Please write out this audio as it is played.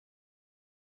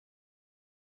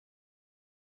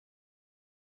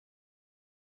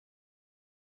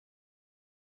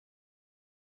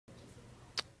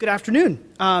Good afternoon.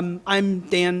 I'm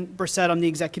Dan Brissett. I'm the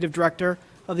Executive Director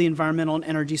of the Environmental and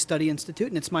Energy Study Institute,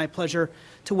 and it's my pleasure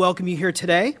to welcome you here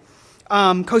today.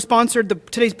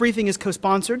 Today's briefing is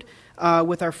co-sponsored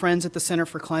with our friends at the Center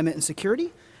for Climate and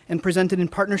Security and presented in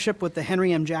partnership with the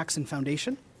Henry M. Jackson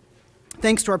Foundation.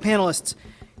 Thanks to our panelists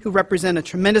who represent a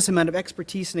tremendous amount of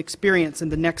expertise and experience in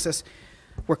the nexus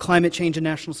where climate change and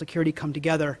national security come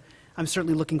together. I'm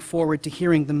certainly looking forward to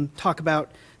hearing them talk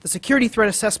about the security threat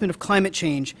assessment of climate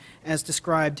change as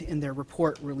described in their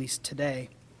report released today.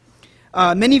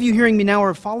 Many of you hearing me now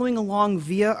are following along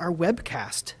via our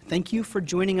webcast. Thank you for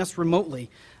joining us remotely.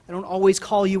 I don't always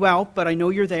call you out, but I know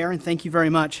you're there, and thank you very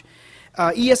much.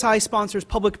 ESI sponsors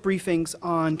public briefings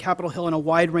on Capitol Hill on a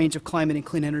wide range of climate and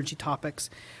clean energy topics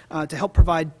to help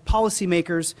provide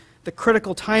policymakers the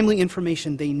critical, timely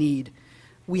information they need.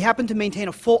 We happen to maintain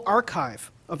a full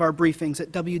archive of our briefings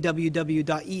at www.esi.org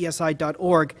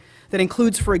that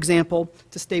includes, for example,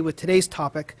 to stay with today's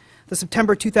topic, the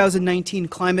September 2019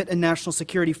 Climate and National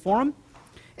Security Forum,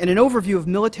 and an overview of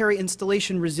military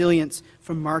installation resilience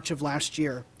from March of last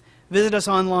year. Visit us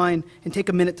online and take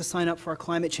a minute to sign up for our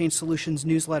Climate Change Solutions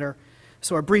newsletter.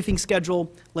 So our briefing schedule,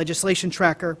 legislation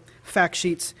tracker, fact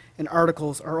sheets, and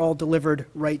articles are all delivered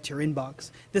right to your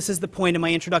inbox. This is the point in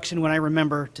my introduction when I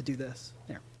remember to do this.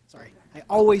 There, sorry. I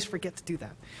always forget to do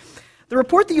that. The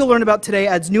report that you'll learn about today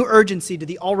adds new urgency to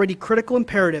the already critical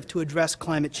imperative to address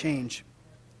climate change.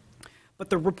 But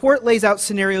the report lays out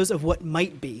scenarios of what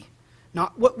might be,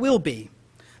 not what will be.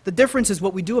 The difference is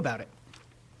what we do about it.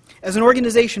 As an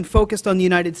organization focused on the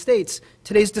United States,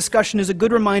 today's discussion is a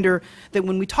good reminder that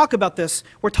when we talk about this,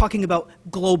 we're talking about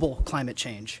global climate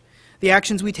change. The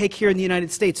actions we take here in the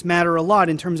United States matter a lot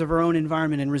in terms of our own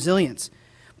environment and resilience.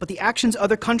 But the actions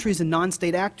other countries and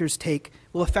non-state actors take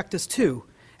will affect us too,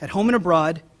 at home and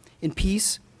abroad, in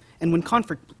peace, and when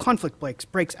conflict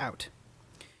breaks out.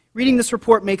 Reading this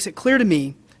report makes it clear to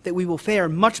me that we will fare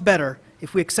much better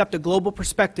if we accept a global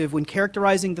perspective when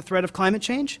characterizing the threat of climate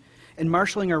change and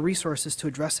marshaling our resources to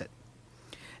address it.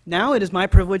 Now it is my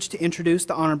privilege to introduce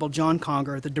the Honorable John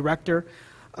Conger, the Director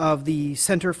of the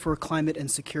Center for Climate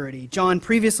and Security. John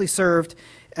previously served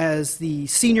as the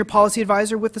Senior Policy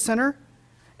Advisor with the Center,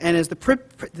 and as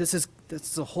this is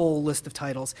a whole list of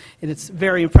titles, and it's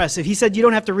very impressive. He said, you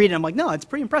don't have to read it. I'm like, no, it's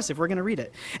pretty impressive. We're going to read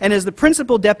it. And as the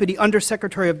Principal Deputy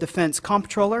Undersecretary of Defense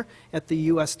Comptroller at the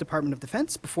U.S. Department of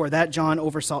Defense. Before that, John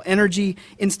oversaw energy,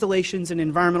 installations, and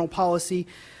environmental policy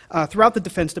throughout the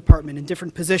Defense Department in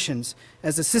different positions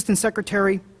as Assistant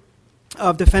Secretary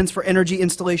of Defense for Energy,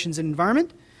 Installations, and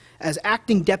Environment, as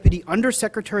Acting Deputy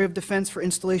Undersecretary of Defense for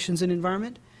Installations and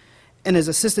Environment, and as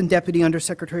Assistant Deputy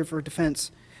Undersecretary for Defense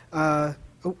I'm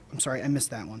sorry, I missed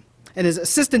that one. And as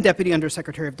Assistant Deputy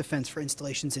Undersecretary of Defense for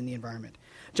Installations in the Environment.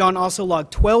 John also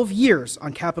logged 12 years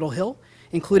on Capitol Hill,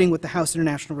 including with the House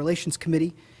International Relations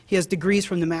Committee. He has degrees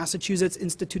from the Massachusetts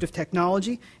Institute of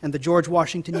Technology and the George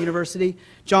Washington University.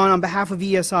 John, on behalf of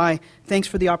ESI, thanks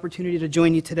for the opportunity to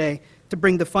join you today to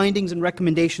bring the findings and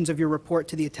recommendations of your report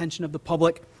to the attention of the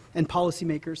public and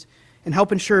policymakers and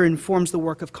help ensure it informs the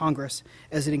work of Congress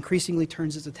as it increasingly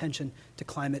turns its attention to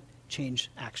climate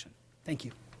change action. Thank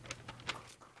you.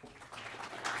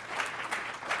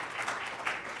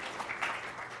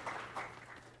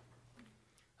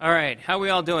 All right, how are we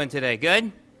all doing today?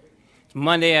 Good? It's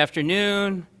Monday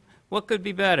afternoon. What could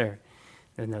be better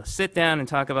than to sit down and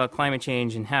talk about climate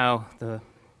change and how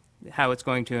it's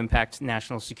going to impact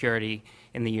national security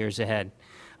in the years ahead?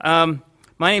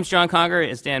 My name's John Conger,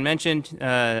 as Dan mentioned.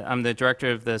 I'm the director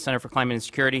of the Center for Climate and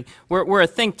Security. We're a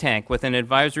think tank with an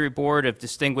advisory board of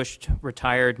distinguished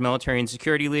retired military and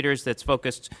security leaders that's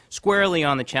focused squarely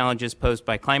on the challenges posed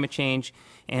by climate change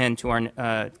and to our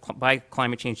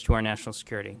national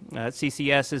security.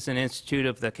 CCS is an institute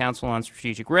of the Council on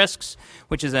Strategic Risks,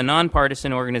 which is a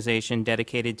nonpartisan organization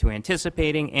dedicated to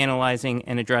anticipating, analyzing,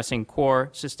 and addressing core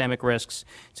systemic risks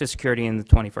to security in the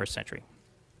 21st century.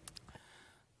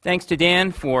 Thanks to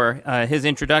Dan for his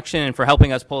introduction and for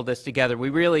helping us pull this together. We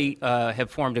really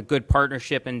have formed a good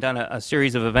partnership and done a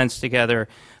series of events together.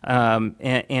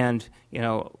 And you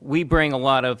know, we bring a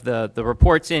lot of the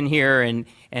reports in here, and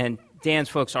Dan's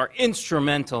folks are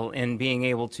instrumental in being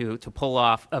able to pull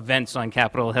off events on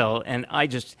Capitol Hill. And I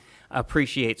just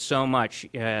appreciate so much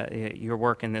your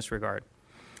work in this regard.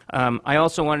 I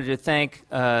also wanted to thank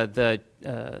the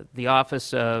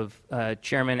office of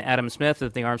Chairman Adam Smith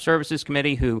of the Armed Services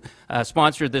Committee, who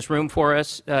sponsored this room for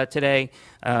us today,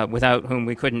 without whom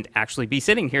we couldn't actually be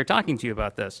sitting here talking to you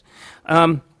about this.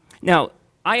 Now,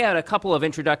 I had a couple of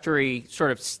introductory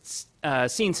sort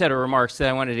of scene setter remarks that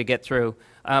I wanted to get through.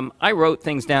 I wrote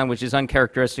things down, which is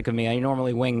uncharacteristic of me. I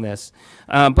normally wing this.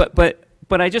 But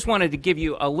But I just wanted to give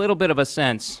you a little bit of a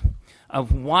sense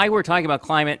of why we're talking about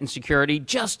climate and security,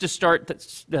 just to start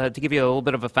to give you a little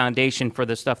bit of a foundation for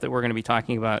the stuff that we're going to be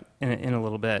talking about in a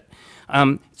little bit.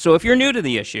 So if you're new to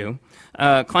the issue,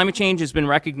 climate change has been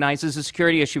recognized as a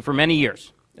security issue for many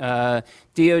years.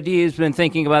 DOD has been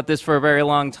thinking about this for a very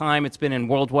long time. It's been in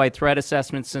worldwide threat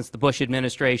assessments since the Bush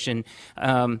administration.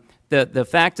 The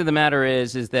fact of the matter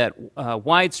is that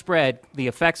widespread, the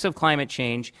effects of climate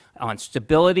change on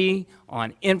stability,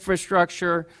 on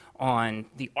infrastructure, on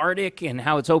the Arctic and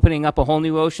how it's opening up a whole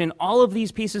new ocean, all of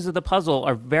these pieces of the puzzle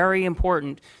are very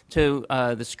important to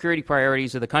the security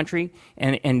priorities of the country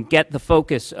and get the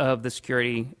focus of the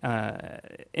security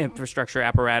infrastructure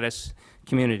apparatus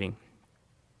community.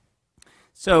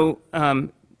 So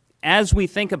as we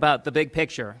think about the big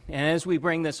picture and as we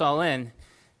bring this all in,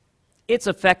 it's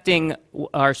affecting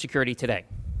our security today.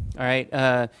 All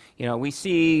right, you know, we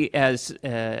see as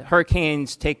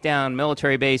hurricanes take down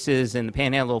military bases in the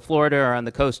panhandle of Florida or on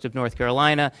the coast of North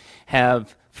Carolina,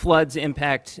 have floods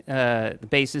impact the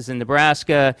bases in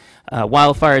Nebraska,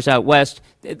 wildfires out west.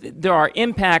 There are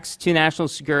impacts to national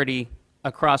security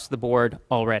across the board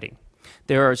already.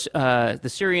 There's the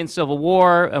Syrian civil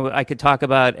war, I could talk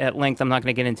about at length. I'm not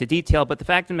going to get into detail, but the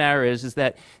fact of the matter is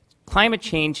that climate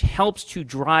change helps to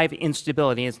drive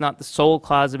instability. It's not the sole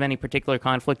cause of any particular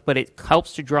conflict, but it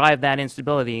helps to drive that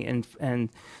instability and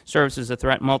serves as a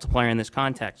threat multiplier in this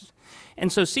context.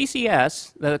 And so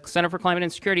CCS, the Center for Climate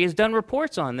and Security, has done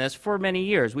reports on this for many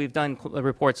years. We've done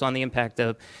reports on the impact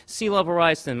of sea level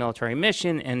rise to the military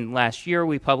mission, and last year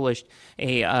we published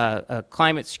a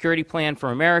climate security plan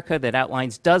for America that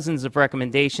outlines dozens of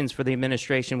recommendations for the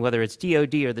administration, whether it's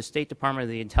DOD or the State Department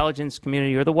or the intelligence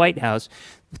community or the White House,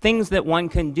 things that one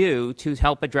can do to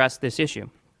help address this issue.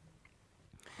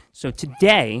 So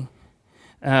today,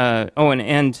 and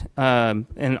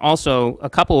also a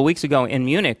couple of weeks ago in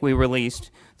Munich, we released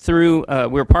we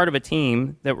were part of a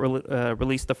team that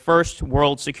released the first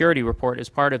World Security Report as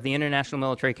part of the International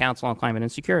Military Council on Climate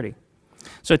and Security.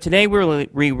 So today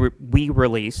we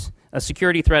release a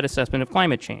security threat assessment of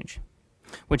climate change,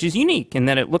 which is unique in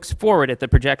that it looks forward at the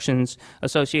projections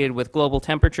associated with global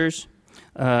temperatures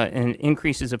and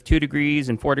increases of 2 degrees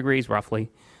and 4 degrees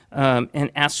roughly,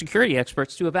 and asks security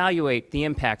experts to evaluate the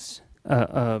impacts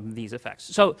of these effects.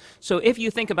 So if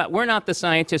you think about, we're not the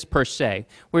scientists per se.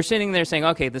 We're sitting there saying,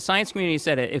 okay, the science community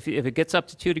said if it gets up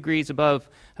to 2 degrees above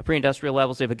pre-industrial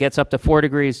levels, if it gets up to 4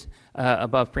 degrees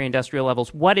above pre-industrial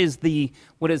levels, what is the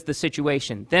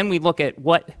situation? Then we look at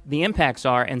what the impacts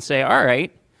are and say, all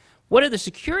right, what are the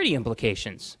security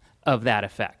implications of that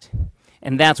effect?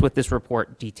 And that's what this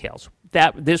report details.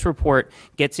 This report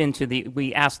gets into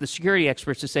we ask the security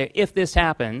experts to say, if this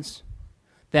happens,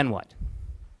 then what?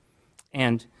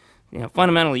 And you know,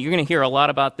 fundamentally, you're going to hear a lot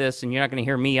about this, and you're not going to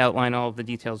hear me outline all of the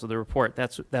details of the report.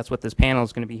 That's what this panel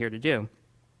is going to be here to do.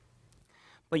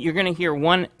 But you're going to hear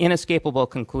one inescapable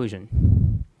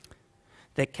conclusion,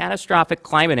 that catastrophic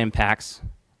climate impacts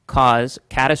cause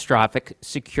catastrophic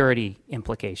security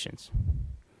implications.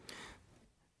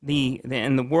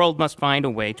 And the world must find a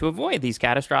way to avoid these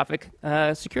catastrophic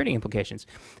security implications.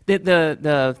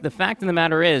 The fact of the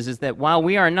matter is that while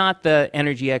we are not the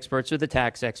energy experts or the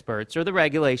tax experts or the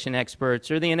regulation experts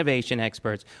or the innovation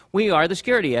experts, we are the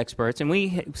security experts, and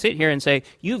we sit here and say,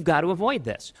 you've got to avoid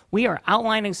this. We are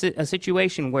outlining a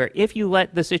situation where if you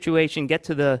let the situation get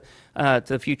to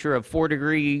the future of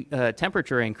 4-degree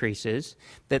temperature increases,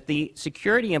 that the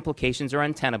security implications are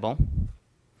untenable.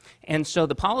 And so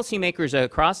the policymakers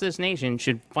across this nation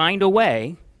should find a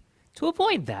way to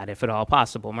avoid that if at all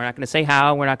possible. We're not going to say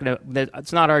how.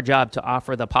 It's not our job to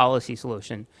offer the policy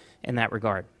solution in that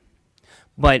regard.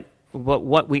 But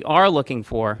what we are looking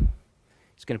for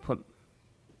is going to put.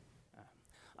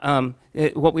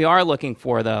 What we are looking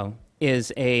for, though,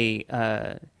 is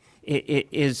we're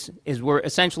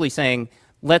essentially saying,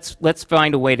 let's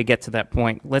find a way to get to that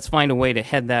point. Let's find a way to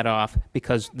head that off,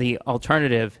 because the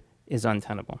alternative is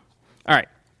untenable. All right.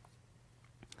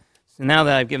 So now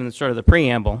that I've given sort of the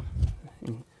preamble,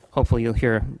 hopefully you'll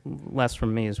hear less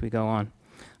from me as we go on.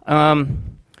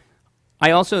 I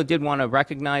also did want to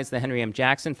recognize the Henry M.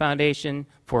 Jackson Foundation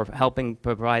for helping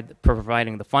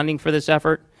providing the funding for this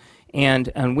effort.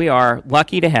 And we are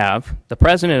lucky to have the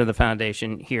president of the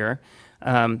foundation here.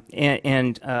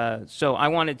 So I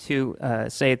wanted to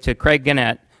say to Craig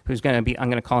Gannett, who's going to be, I'm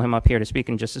going to call him up here to speak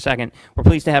in just a second. We're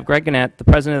pleased to have Greg Gannett, the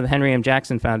president of the Henry M.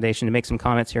 Jackson Foundation, to make some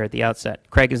comments here at the outset.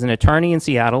 Craig is an attorney in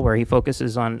Seattle where he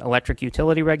focuses on electric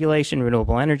utility regulation,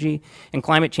 renewable energy, and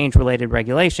climate change-related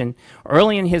regulation.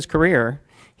 Early in his career,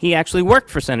 He actually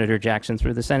worked for Senator Jackson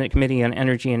through the Senate Committee on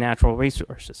Energy and Natural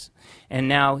Resources. And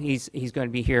now he's going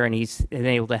to be here, and he's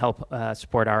able to help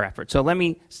support our efforts. So let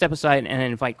me step aside and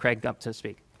invite Craig up to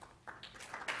speak.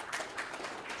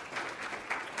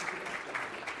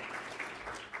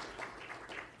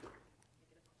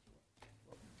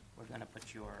 We're going to put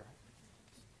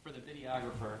for the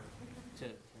videographer to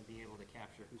be able to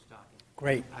capture who's talking.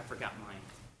 Great. I forgot mine.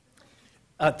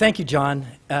 Thank you, John,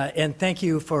 and thank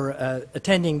you for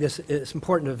attending this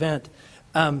important event.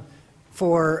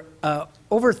 For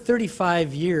over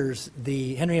 35 years,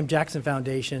 the Henry M. Jackson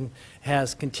Foundation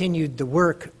has continued the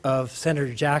work of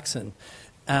Senator Jackson.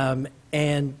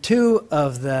 And two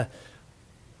of the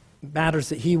matters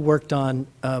that he worked on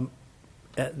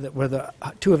were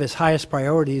two of his highest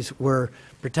priorities were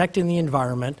protecting the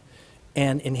environment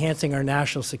and enhancing our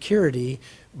national security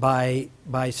by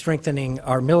strengthening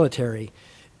our military.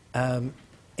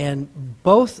 And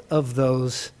both of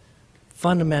those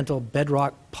fundamental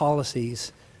bedrock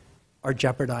policies are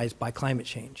jeopardized by climate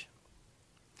change.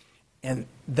 And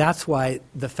that's why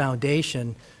the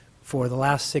foundation for the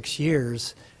last 6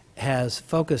 years has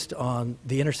focused on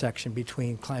the intersection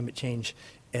between climate change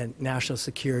and national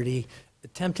security,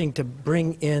 attempting to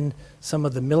bring in some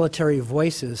of the military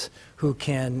voices who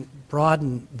can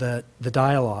broaden the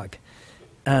dialogue.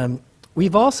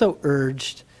 We've also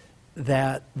urged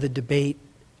that the debate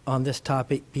on this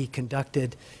topic be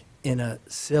conducted in a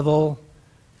civil,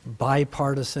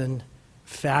 bipartisan,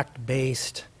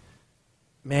 fact-based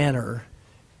manner.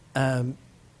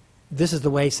 This is the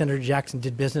way Senator Jackson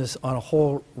did business on a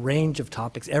whole range of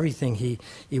topics, everything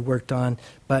he worked on,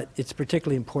 but it's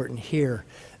particularly important here.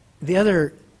 The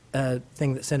other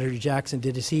thing that Senator Jackson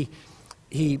did is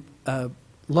he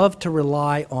loved to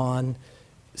rely on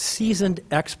seasoned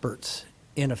experts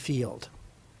in a field.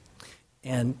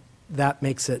 And that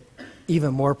makes it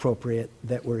even more appropriate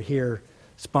that we're here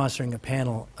sponsoring a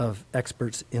panel of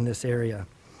experts in this area.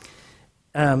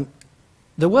 There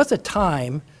was a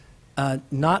time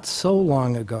not so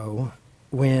long ago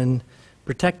when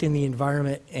protecting the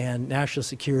environment and national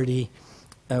security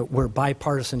were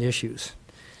bipartisan issues.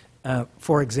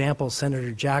 For example,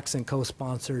 Senator Jackson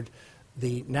co-sponsored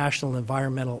the National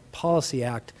Environmental Policy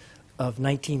Act of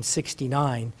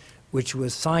 1969, which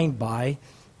was signed by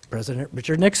President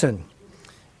Richard Nixon.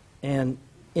 And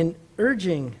in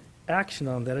urging action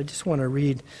on that, I just want to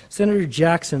read, Senator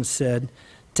Jackson said,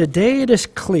 "Today it is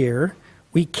clear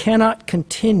we cannot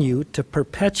continue to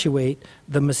perpetuate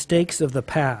the mistakes of the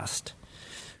past.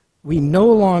 We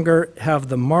no longer have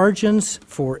the margins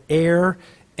for error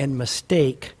and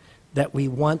mistake that we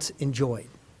once enjoyed."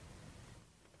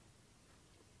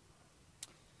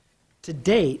 To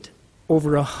date,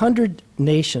 over 100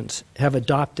 nations have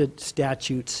adopted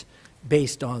statutes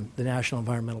based on the National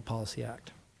Environmental Policy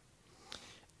Act.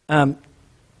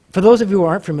 For those of you who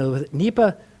aren't familiar with it,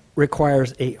 NEPA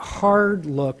requires a hard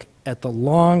look at the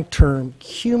long-term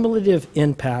cumulative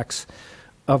impacts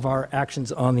of our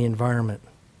actions on the environment.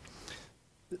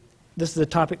 This is a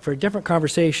topic for a different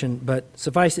conversation, but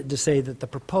suffice it to say that the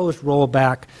proposed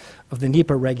rollback of the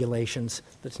NEPA regulations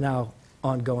that's now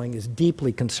ongoing is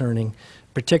deeply concerning,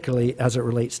 particularly as it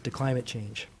relates to climate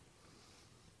change.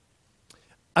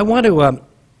 I want to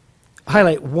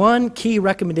highlight one key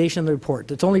recommendation in the report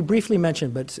that's only briefly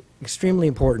mentioned, but it's extremely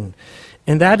important,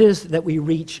 and that is that we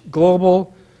reach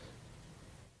global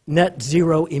net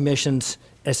zero emissions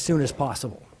as soon as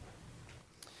possible.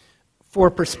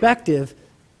 For perspective,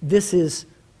 this is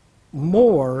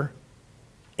more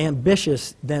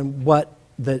ambitious than what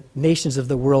the nations of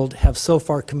the world have so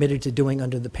far committed to doing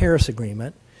under the Paris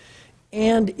Agreement,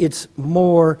 and it's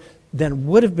more than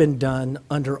would have been done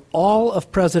under all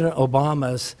of President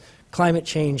Obama's climate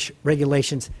change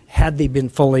regulations had they been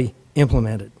fully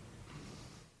implemented.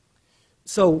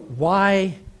 So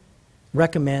why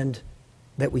recommend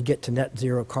that we get to net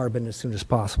zero carbon as soon as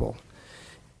possible?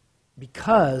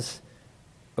 Because,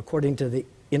 according to the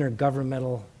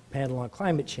Intergovernmental Panel on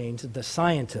Climate Change, the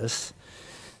scientists,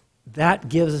 that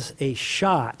gives us a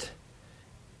shot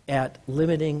at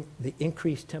limiting the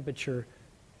increased temperature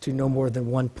to no more than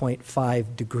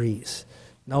 1.5 degrees.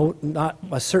 No, not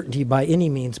a certainty by any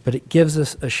means, but it gives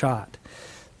us a shot.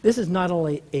 This is not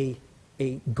only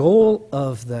a goal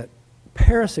of the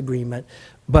Paris Agreement,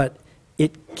 but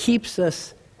it keeps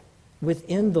us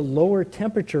within the lower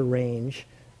temperature range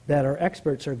that our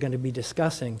experts are going to be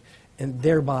discussing, and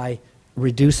thereby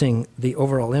reducing the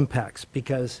overall impacts.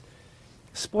 Because,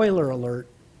 spoiler alert,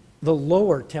 the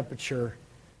lower temperature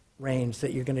range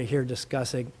that you're going to hear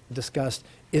discussed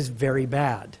is very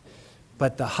bad.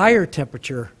 But the higher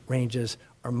temperature ranges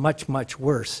are much, much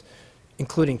worse,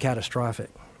 including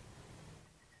catastrophic.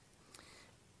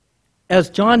 as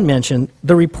John mentioned,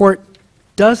 the report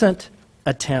doesn't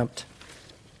attempt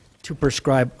to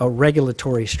prescribe a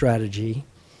regulatory strategy,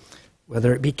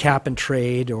 whether it be cap and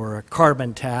trade or a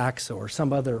carbon tax or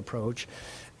some other approach,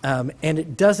 and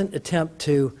it doesn't attempt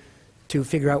to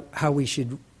figure out how we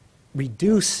should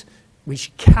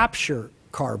capture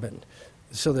carbon.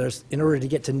 So in order to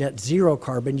get to net zero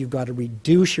carbon, you've got to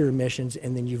reduce your emissions,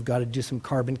 and then you've got to do some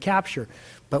carbon capture.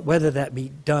 But whether that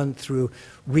be done through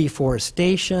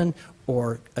reforestation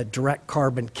or a direct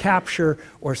carbon capture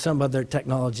or some other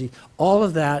technology, all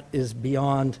of that is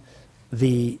beyond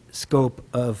the scope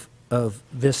of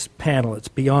this panel. It's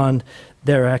beyond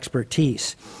their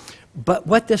expertise. But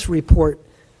what this report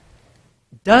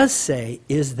does say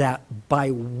is that by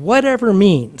whatever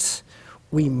means,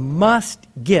 we must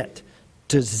get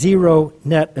to zero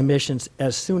net emissions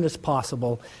as soon as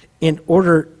possible in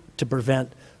order to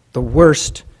prevent the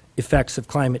worst effects of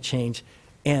climate change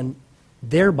and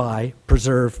thereby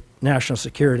preserve national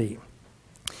security.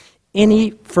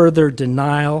 Any further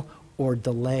denial or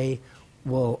delay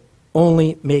will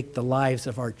only make the lives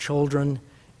of our children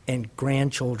and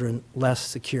grandchildren less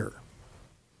secure.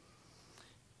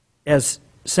 As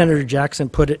Senator Jackson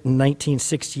put it in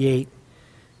 1968,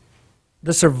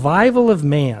 the survival of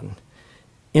man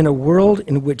in a world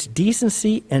in which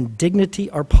decency and dignity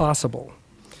are possible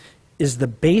is the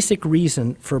basic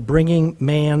reason for bringing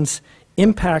man's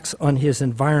impacts on his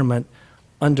environment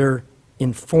under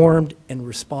informed and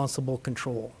responsible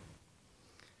control.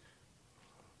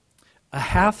 A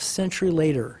half-century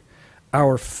later,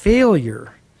 our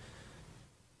failure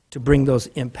to bring those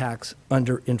impacts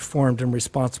under informed and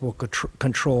responsible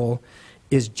control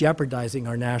is jeopardizing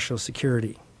our national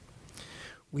security.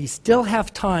 We still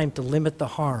have time to limit the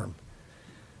harm,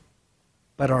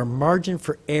 but our margin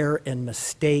for error and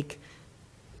mistake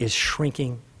is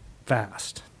shrinking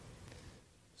fast.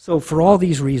 So for all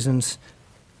these reasons,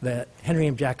 the Henry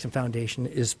M. Jackson Foundation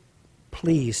is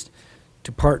pleased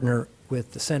to partner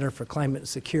with the Center for Climate and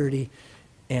Security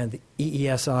and the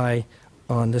EESI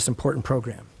on this important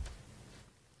program.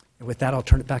 And with that, I'll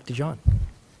turn it back to John.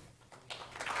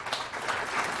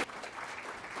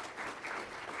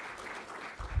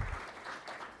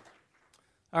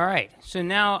 All right, so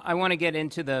now I want to get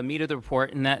into the meat of the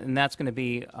report, and that's going to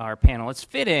be our panel. It's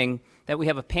fitting that we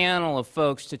have a panel of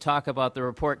folks to talk about the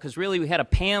report, because really we had a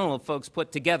panel of folks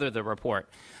put together the report.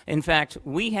 In fact,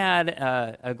 we had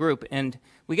a group, and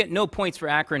we get no points for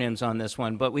acronyms on this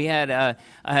one, but we had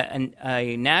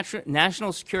a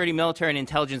National Security Military and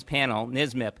Intelligence Panel,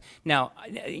 NSMIP. Now,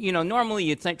 you know, normally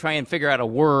you'd try and figure out a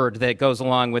word that goes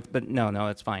along with, but no,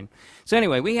 it's fine. So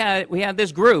anyway, we had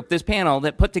this group, this panel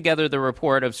that put together the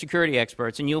report of security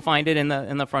experts, and you'll find it in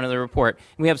the front of the report.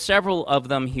 We have several of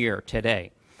them here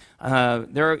today.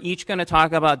 They're each going to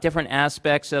talk about different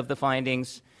aspects of the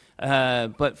findings,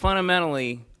 but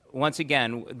fundamentally, once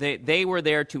again, they were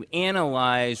there to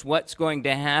analyze what's going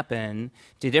to happen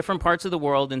to different parts of the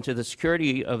world and to the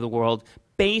security of the world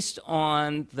based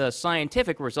on the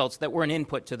scientific results that were an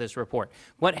input to this report.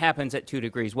 What happens at 2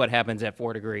 degrees? What happens at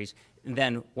 4 degrees? And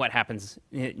then what happens,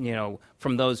 you know,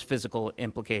 from those physical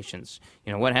implications?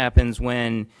 You know, what happens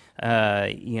when,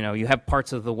 you know, you have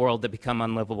parts of the world that become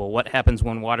unlivable? What happens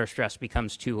when water stress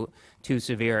becomes too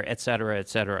severe, et cetera, et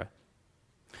cetera?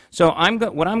 So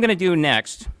what I'm going to do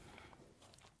next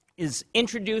is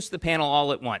introduce the panel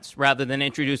all at once, rather than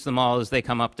introduce them all as they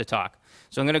come up to talk.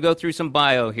 So I'm going to go through some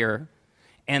bio here,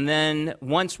 and then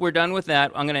once we're done with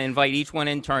that, I'm going to invite each one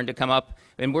in turn to come up,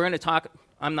 and we're going to talk.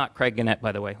 I'm not Craig Gannett,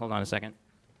 by the way. Hold on a second.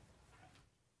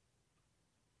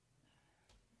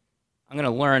 I'm going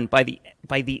to learn, by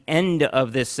the end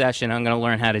of this session, I'm going to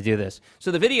learn how to do this. So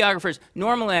the videographers,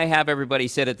 normally I have everybody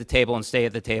sit at the table and stay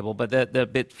at the table,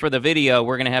 but for the video,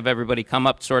 we're going to have everybody come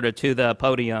up sort of to the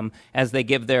podium as they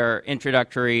give their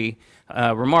introductory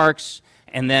remarks,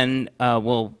 and then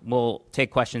we'll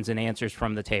take questions and answers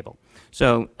from the table.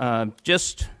 So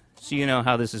just so you know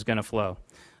how this is going to flow.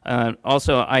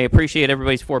 Also, I appreciate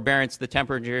everybody's forbearance. The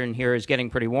temperature in here is getting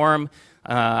pretty warm.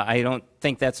 I don't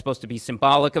think that's supposed to be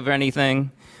symbolic of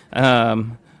anything,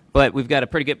 but we've got a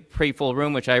pretty full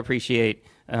room, which I appreciate,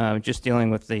 just dealing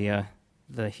with the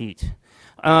heat.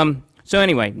 So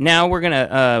anyway, now we're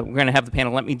gonna have the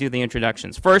panel. Let me do the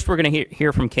introductions. First, we're gonna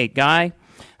hear from Kate Guy.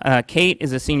 Kate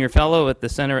is a senior fellow at the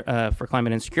Center for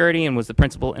Climate and Security and was the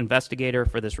principal investigator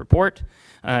for this report.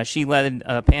 She led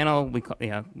a panel,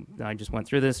 I just went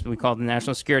through this, we called the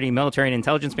National Security, Military, and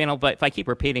Intelligence Panel, but if I keep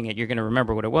repeating it, you're going to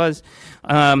remember what it was.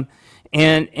 And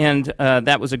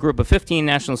that was a group of 15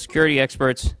 national security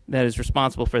experts that is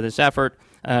responsible for this effort.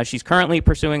 She's currently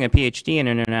pursuing a PhD in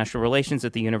international relations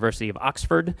at the University of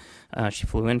Oxford. She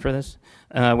flew in for this,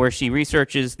 where she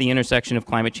researches the intersection of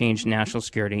climate change, national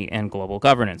security, and global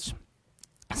governance.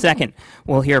 Second,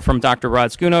 we'll hear from Dr. Rod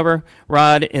Schoonover.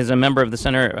 Rod is a member of the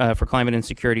Center for Climate and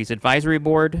Security's Advisory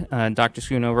Board. Dr.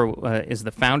 Schoonover is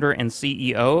the founder and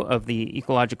CEO of the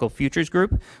Ecological Futures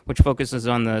Group, which focuses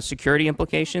on the security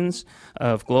implications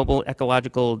of global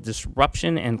ecological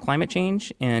disruption and climate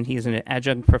change, and he is an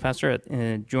adjunct professor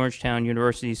at Georgetown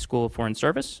University School of Foreign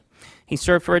Service. He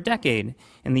served for a decade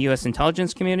in the U.S.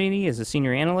 intelligence community as a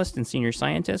senior analyst and senior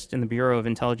scientist in the Bureau of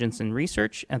Intelligence and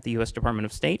Research at the U.S. Department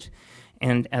of State,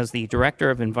 and as the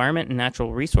Director of Environment and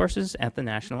Natural Resources at the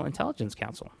National Intelligence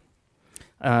Council.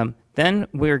 Then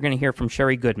we're going to hear from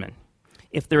Sherri Goodman.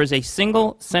 If there is a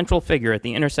single central figure at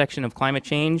the intersection of climate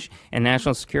change and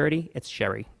national security, it's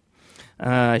Sherri.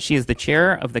 She is the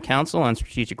chair of the Council on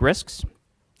Strategic Risks,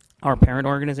 our parent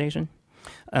organization.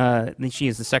 She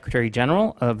is the Secretary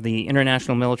General of the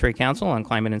International Military Council on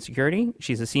Climate and Security.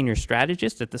 She's a senior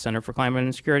strategist at the Center for Climate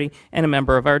and Security and a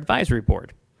member of our advisory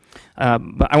board.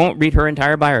 But I won't read her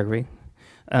entire biography,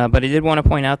 but I did want to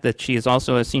point out that she is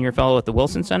also a senior fellow at the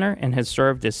Wilson Center and has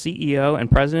served as CEO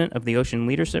and president of the Ocean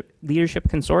Leadership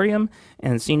Consortium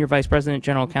and senior vice president,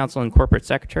 general counsel, and corporate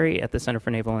secretary at the Center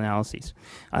for Naval Analyses.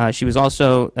 She was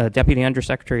also deputy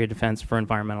undersecretary of defense for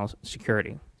environmental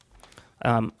security.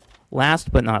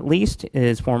 Last but not least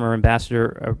is former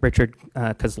Ambassador Richard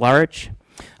Kozlarich.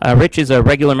 Rich is a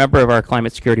regular member of our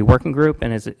Climate Security Working Group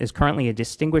and is currently a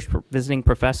distinguished visiting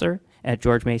professor at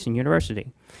George Mason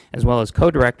University, as well as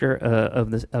co-director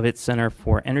of its Center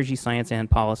for Energy Science and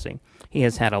Policy. He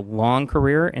has had a long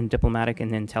career in diplomatic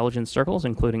and intelligence circles,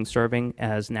 including serving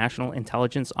as National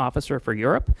Intelligence Officer for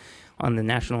Europe on the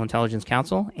National Intelligence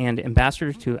Council and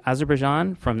ambassador to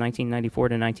Azerbaijan from 1994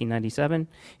 to 1997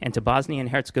 and to Bosnia and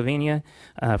Herzegovina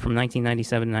from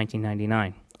 1997 to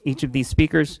 1999. Each of these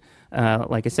speakers,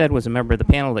 like I said, was a member of the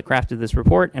panel that crafted this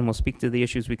report and will speak to the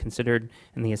issues we considered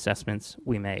and the assessments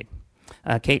we made.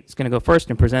 Kate is going to go first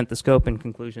and present the scope and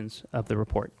conclusions of the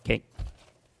report. Kate.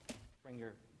 Bring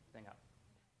your thing up.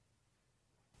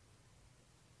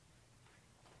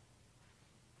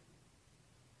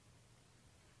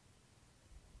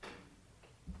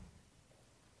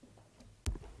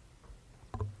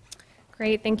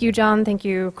 Great. Thank you, John. Thank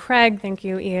you, Craig. Thank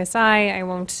you, ESI. I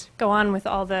won't go on with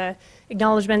all the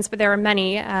acknowledgments, but there are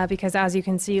many because, as you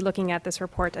can see, looking at this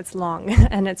report, it's long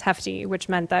and it's hefty, which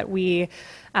meant that we,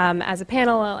 as a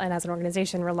panel and as an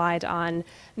organization, relied on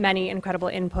many incredible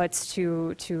inputs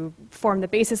to form the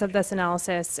basis of this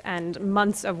analysis and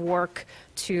months of work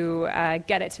to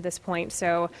get it to this point.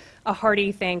 So a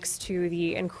hearty thanks to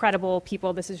the incredible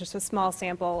people. This is just a small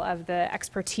sample of the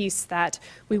expertise that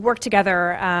we worked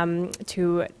together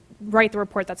to write the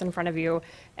report that's in front of you,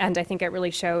 and I think it really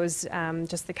shows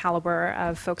just the caliber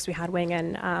of folks we had weighing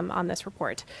in on this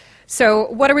report.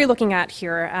 So what are we looking at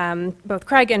here? Both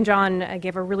Craig and John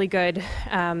gave a really good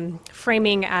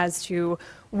framing as to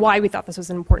why we thought this was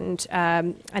an important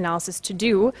analysis to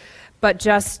do, but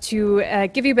just to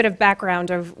give you a bit of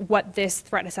background of what this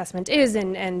threat assessment is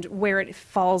and where it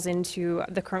falls into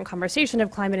the current conversation of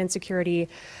climate insecurity.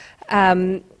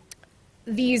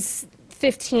 These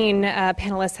 15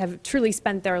 panelists have truly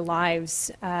spent their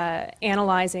lives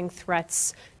analyzing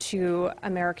threats to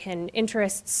American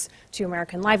interests, to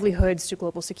American livelihoods, to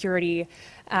global security,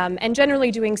 and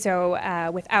generally doing so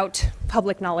without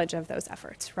public knowledge of those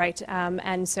efforts, right?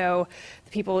 And so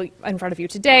the people in front of you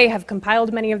today have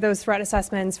compiled many of those threat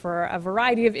assessments for a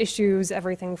variety of issues,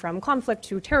 everything from conflict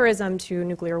to terrorism to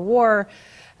nuclear war.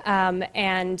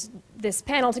 And this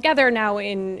panel together now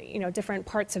in different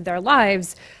parts of their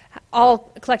lives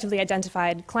all collectively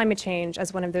identified climate change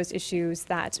as one of those issues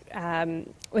that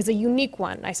was a unique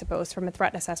one, I suppose, from a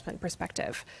threat assessment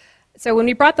perspective. So when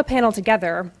we brought the panel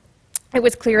together, it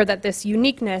was clear that this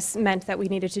uniqueness meant that we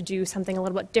needed to do something a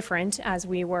little bit different as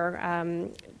we were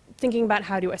thinking about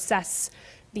how to assess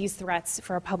these threats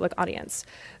for a public audience.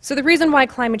 So the reason why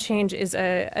climate change is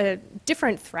a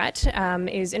different threat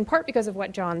is in part because of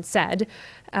what John said.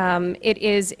 It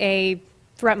is a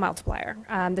threat multiplier.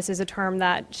 This is a term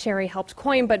that Sherri helped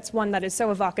coin, but it's one that is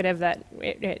so evocative that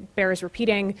it bears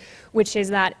repeating, which is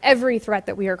that every threat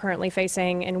that we are currently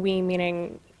facing, and we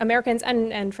meaning Americans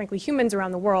and frankly humans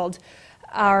around the world,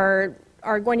 are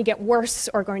going to get worse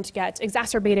or going to get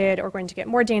exacerbated or going to get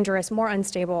more dangerous, more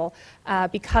unstable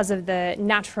because of the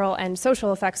natural and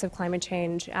social effects of climate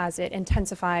change as it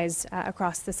intensifies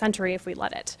across the century if we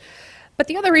let it. But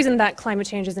the other reason that climate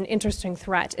change is an interesting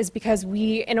threat is because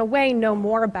we, in a way, know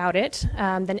more about it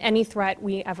than any threat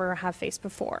we ever have faced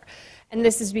before. And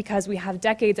this is because we have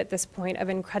decades at this point of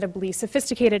incredibly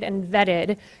sophisticated and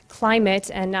vetted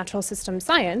climate and natural system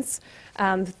science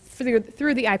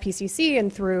through the IPCC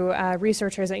and through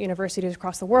researchers at universities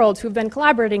across the world who've been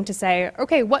collaborating to say,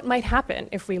 okay, what might happen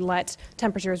if we let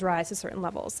temperatures rise to certain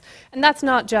levels? And that's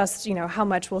not just, how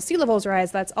much will sea levels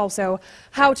rise, that's also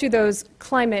how do those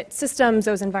climate systems,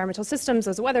 those environmental systems,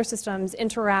 those weather systems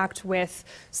interact with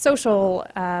social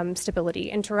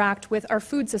stability, interact with our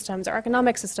food systems, our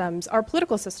economic systems, our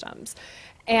political systems.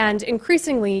 And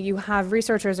increasingly, you have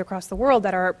researchers across the world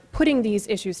that are putting these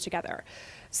issues together.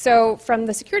 So from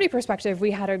the security perspective,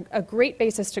 we had a great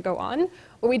basis to go on.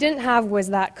 What we didn't have was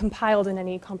that compiled in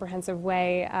any comprehensive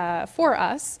way for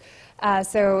us.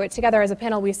 So together as a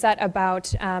panel, we set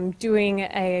about doing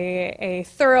a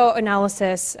thorough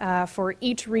analysis for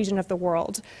each region of the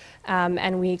world.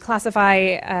 And we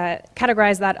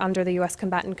categorize that under the U.S.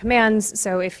 combatant commands.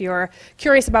 So if you're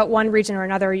curious about one region or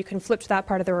another, you can flip to that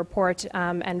part of the report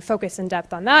and focus in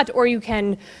depth on that, or you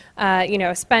can,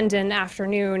 spend an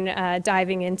afternoon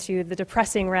diving into the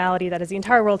depressing reality that is the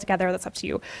entire world together. That's up to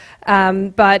you.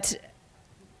 But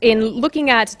in looking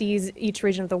at each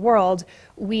region of the world,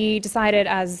 we decided,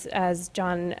 as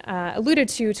John alluded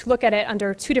to look at it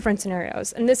under two different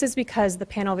scenarios. And this is because the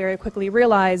panel very quickly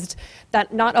realized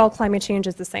that not all climate change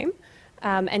is the same,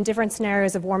 and different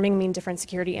scenarios of warming mean different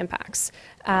security impacts.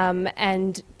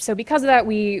 And so because of that,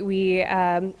 we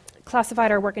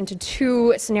classified our work into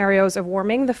two scenarios of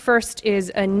warming. The first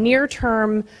is a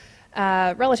near-term,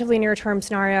 relatively near-term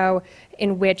scenario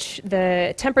in which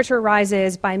the temperature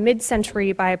rises by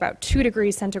mid-century by about 2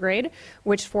 degrees centigrade,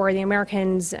 which for the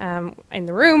Americans in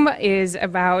the room is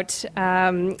about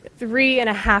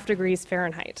 3.5 degrees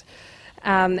Fahrenheit.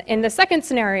 In the second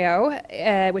scenario,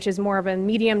 which is more of a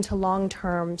medium to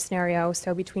long-term scenario,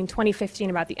 so between 2050 and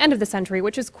about the end of the century,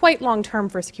 which is quite long-term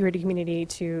for a security community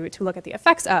to look at the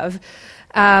effects of,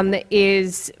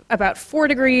 is about 4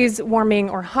 degrees warming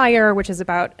or higher, which is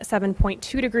about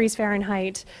 7.2 degrees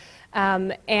Fahrenheit.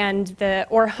 And the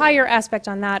or higher aspect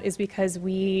on that is because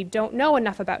we don't know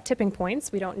enough about tipping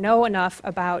points. We don't know enough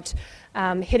about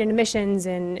hidden emissions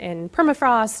in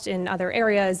permafrost, in other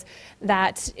areas,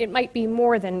 that it might be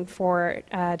more than 4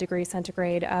 degrees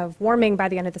centigrade of warming by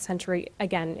the end of the century,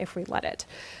 again, if we let it.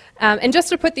 And just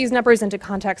to put these numbers into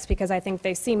context, because I think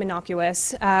they seem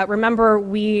innocuous, remember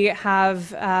we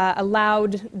have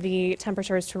allowed the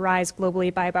temperatures to rise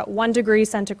globally by about 1 degree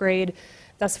centigrade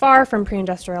thus far from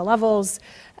pre-industrial levels.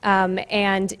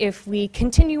 And if we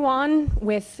continue on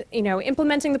with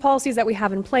implementing the policies that we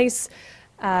have in place,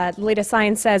 the latest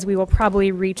science says we will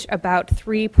probably reach about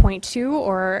 3.2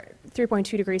 or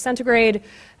 3.2 degrees centigrade,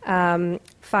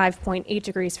 5.8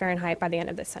 degrees Fahrenheit by the end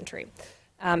of this century.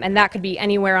 And that could be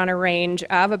anywhere on a range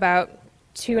of about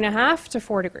 2.5 to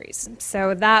 4 degrees.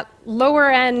 So that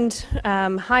lower end,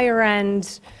 higher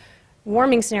end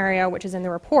warming scenario, which is in the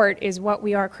report, is what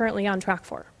we are currently on track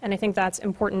for. And I think that's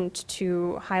important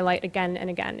to highlight again and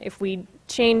again. If we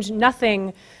change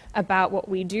nothing about what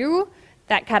we do,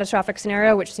 that catastrophic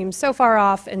scenario, which seems so far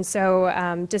off and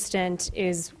so distant,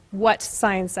 is what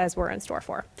science says we're in store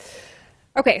for.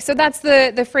 Okay, so that's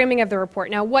the framing of the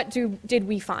report. Now, what did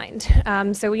we find?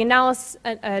 So we did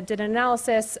an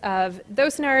analysis of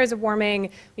those scenarios of warming.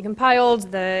 We compiled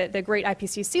the great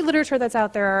IPCC literature that's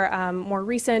out there, more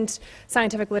recent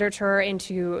scientific literature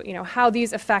into how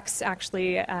these effects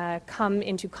actually come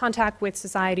into contact with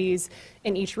societies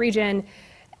in each region,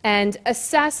 and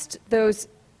assessed those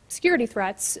security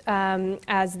threats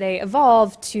as they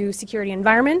evolve to security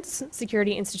environments,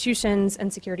 security institutions,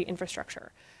 and security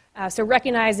infrastructure. So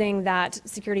recognizing that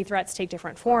security threats take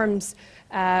different forms,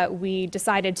 we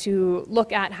decided to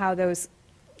look at how those,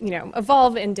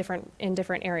 evolve in different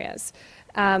areas.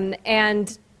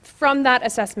 And from that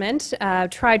assessment,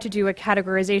 tried to do a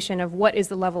categorization of what is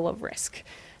the level of risk.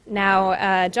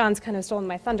 Now, John's kind of stolen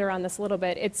my thunder on this a little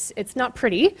bit. It's not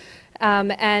pretty,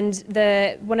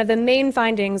 and one of the main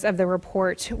findings of the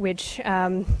report, which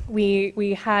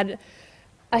we had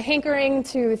a hankering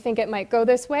to think it might go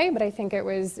this way, but I think it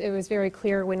was very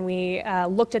clear when we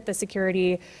looked at the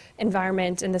security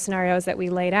environment and the scenarios that we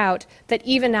laid out that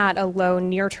even at a low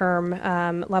near-term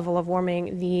level of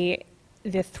warming, the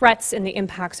threats and the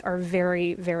impacts are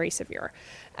very, very severe.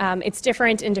 It's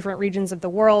different in different regions of the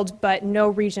world, but no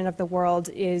region of the world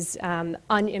is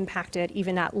unimpacted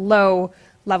even at low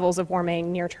levels of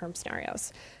warming near-term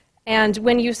scenarios. And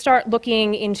when you start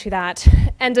looking into that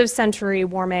end-of-century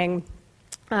warming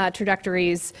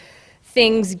trajectories,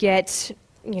 things get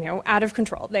out of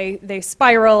control. They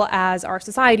spiral as our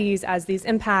societies, as these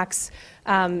impacts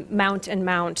mount and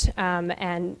mount,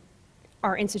 and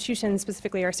our institutions,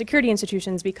 specifically our security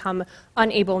institutions, become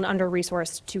unable and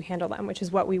under-resourced to handle them, which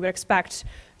is what we would expect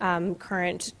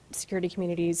current security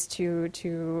communities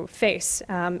to face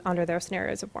under their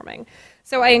scenarios of warming.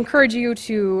 So I encourage you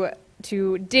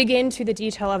to dig into the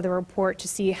detail of the report to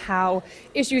see how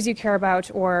issues you care about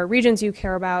or regions you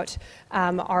care about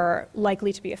are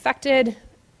likely to be affected,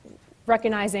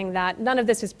 recognizing that none of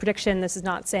this is prediction. This is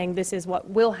not saying this is what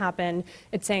will happen.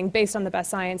 It's saying based on the best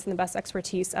science and the best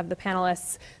expertise of the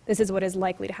panelists, this is what is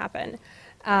likely to happen.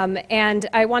 And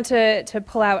I want to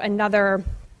pull out another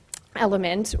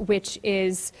element, which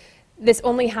is this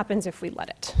only happens if we let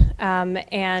it.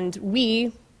 And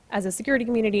we, as a security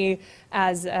community,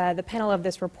 as the panel of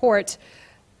this report,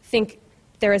 think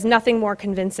there is nothing more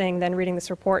convincing than reading this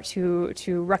report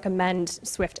to recommend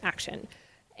swift action.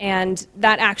 And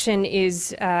that action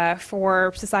is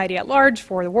for society at large,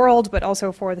 for the world, but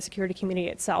also for the security community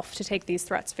itself to take these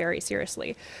threats very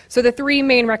seriously. So the three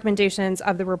main recommendations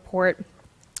of the report,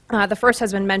 the first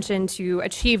has been mentioned, to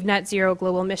achieve net zero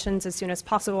global emissions as soon as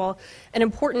possible. An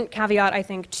important caveat, I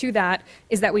think, to that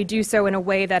is that we do so in a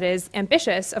way that is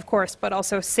ambitious, of course, but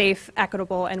also safe,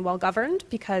 equitable, and well-governed,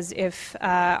 because if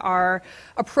our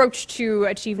approach to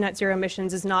achieve net zero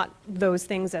emissions is not those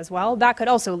things as well, that could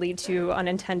also lead to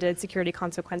unintended security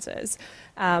consequences.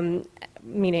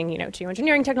 Meaning,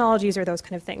 geoengineering technologies or those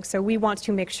kind of things. So we want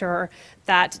to make sure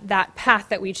that that path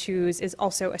that we choose is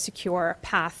also a secure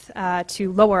path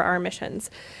to lower our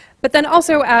emissions. But then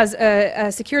also as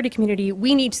a security community,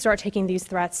 we need to start taking these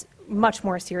threats much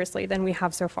more seriously than we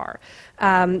have so far.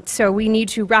 So we need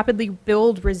to rapidly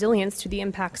build resilience to the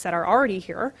impacts that are already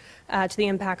here, to the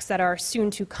impacts that are soon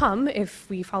to come if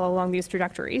we follow along these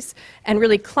trajectories, and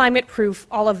really climate-proof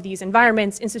all of these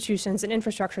environments, institutions, and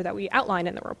infrastructure that we outline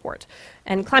in the report.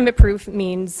 And climate-proof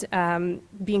means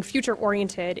being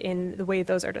future-oriented in the way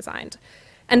those are designed.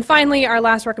 And finally, our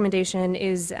last recommendation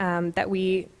is that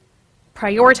we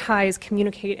prioritize,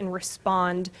 communicate, and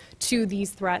respond to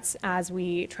these threats as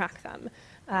we track them.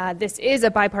 This is a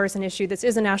bipartisan issue, this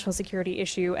is a national security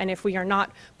issue, and if we are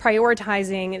not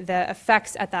prioritizing the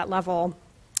effects at that level,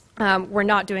 we're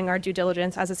not doing our due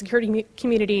diligence as a security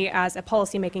community, as a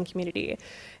policymaking community,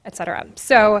 et cetera.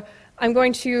 So I'm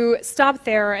going to stop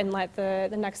there and let the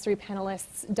next three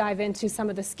panelists dive into some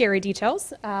of the scary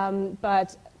details.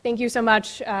 But thank you so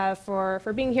much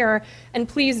for being here, and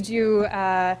please do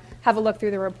have a look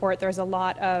through the report. There's a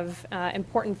lot of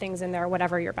important things in there,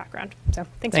 whatever your background. So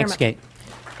thanks very much. Kate.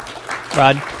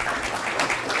 Rod?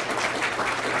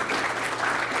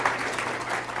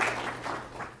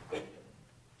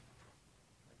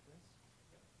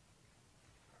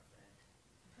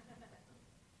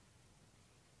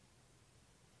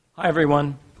 Hi,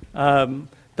 everyone.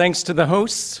 Thanks to the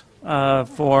hosts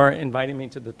for inviting me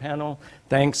to the panel.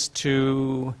 Thanks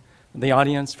to the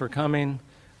audience for coming.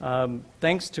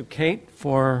 Thanks to Kate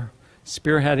for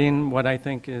spearheading what I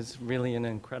think is really an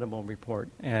incredible report.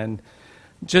 And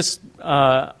just,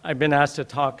 I've been asked to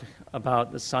talk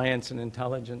about the science and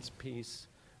intelligence piece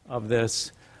of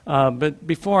this. But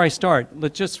before I start,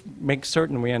 let's just make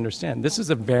certain we understand. This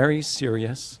is a very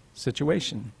serious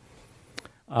situation.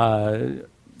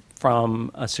 From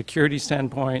a security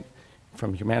standpoint,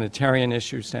 from a humanitarian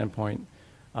issue standpoint,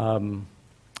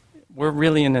 we're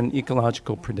really in an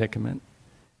ecological predicament.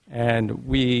 And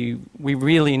we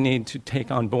really need to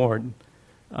take on board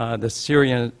the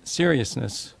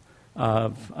seriousness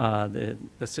of the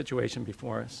situation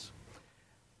before us.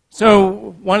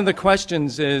 So one of the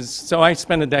questions is, so I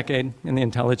spent a decade in the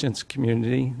intelligence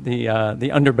community, the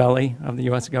underbelly of the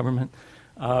US government,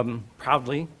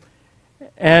 proudly.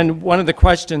 And one of the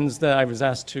questions that I was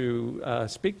asked to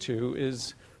speak to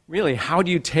is really, how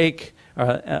do you take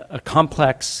a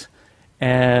complex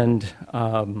and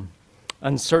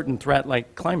uncertain threat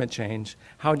like climate change,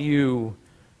 how do you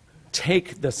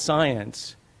take the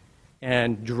science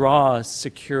and draw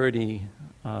security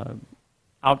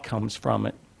outcomes from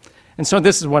it? And so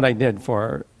this is what I did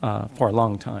for a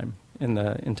long time in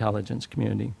the intelligence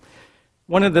community.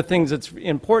 One of the things that's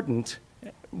important,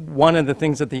 one of the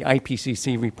things that the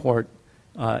IPCC report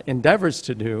endeavors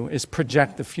to do is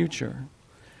project the future.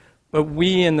 But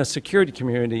we in the security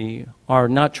community are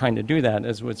not trying to do that,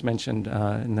 as was mentioned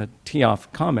in the tee-off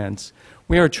comments.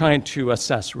 We are trying to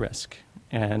assess risk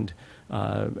and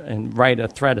write a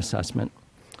threat assessment.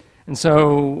 And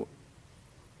so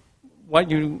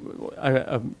what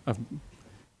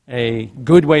a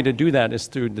good way to do that is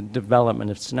through the development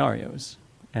of scenarios.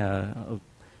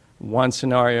 One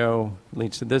scenario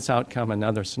leads to this outcome,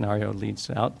 another scenario leads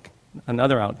to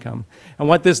another outcome. And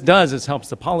what this does is helps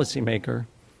the policymaker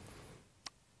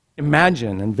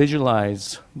imagine and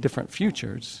visualize different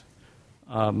futures,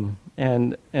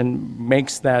 and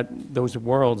makes those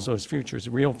worlds, those futures,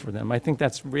 real for them. I think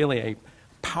that's really a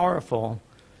powerful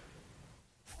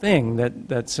thing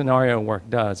that scenario work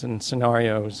does, and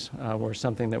scenarios were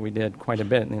something that we did quite a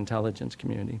bit in the intelligence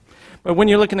community. But when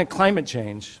you're looking at climate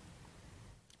change,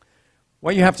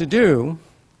 what you have to do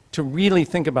to really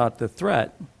think about the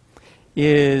threat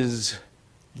is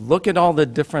look at all the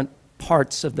different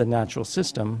parts of the natural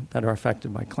system that are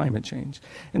affected by climate change.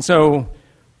 And so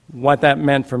what that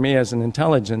meant for me as an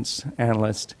intelligence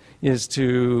analyst is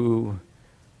to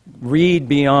read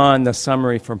beyond the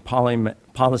summary from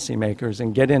policymakers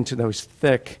and get into those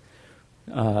thick,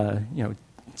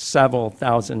 several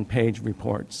thousand-page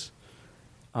reports.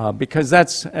 Because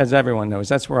that's, as everyone knows,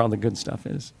 that's where all the good stuff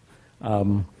is.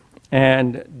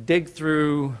 And dig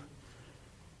through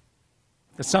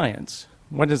the science.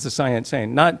 What is the science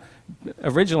saying? Not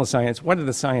original science, what are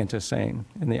the scientists saying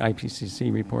in the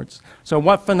IPCC reports? So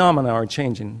what phenomena are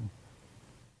changing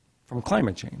from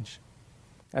climate change?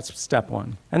 That's step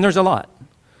one. And there's a lot.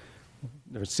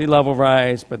 There's sea level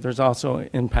rise, but there's also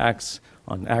impacts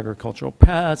on agricultural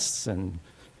pests and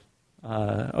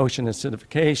ocean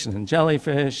acidification and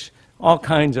jellyfish, all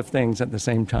kinds of things at the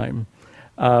same time.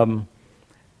 And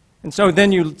so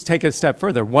then you take it a step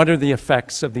further. What are the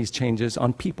effects of these changes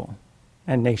on people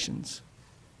and nations?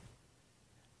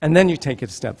 And then you take it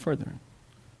a step further.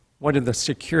 What are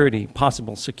the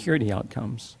possible security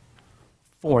outcomes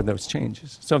for those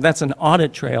changes? So that's an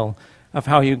audit trail of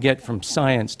how you get from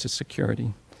science to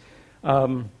security.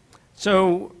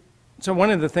 So one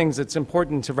of the things that's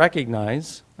important to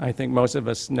recognize, I think most of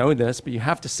us know this, but you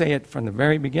have to say it from the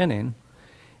very beginning,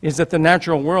 is that the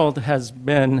natural world has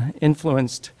been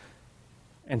influenced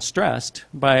and stressed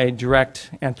by direct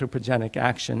anthropogenic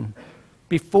action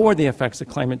before the effects of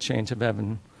climate change have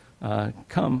even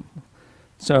come.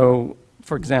 So,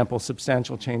 for example,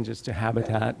 substantial changes to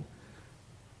habitat,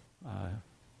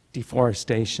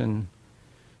 deforestation,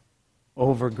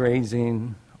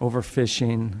 overgrazing,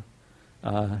 overfishing,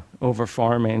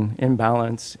 overfarming,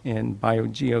 imbalance in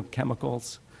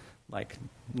biogeochemicals like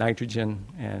nitrogen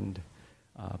and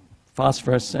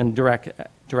phosphorus, and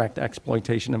direct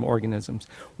exploitation of organisms.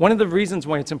 One of the reasons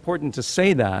why it's important to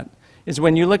say that is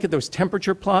when you look at those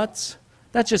temperature plots,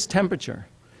 that's just temperature,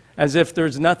 as if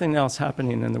there's nothing else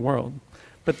happening in the world.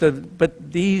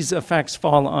 But these effects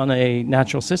fall on a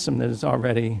natural system that is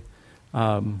already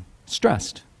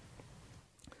stressed.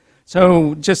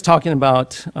 So just talking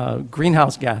about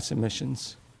greenhouse gas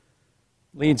emissions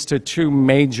leads to two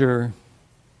major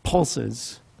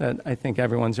pulses that I think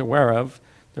everyone's aware of.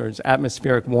 There's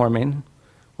atmospheric warming,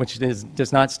 which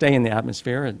does not stay in the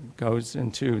atmosphere. It goes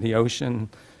into the ocean,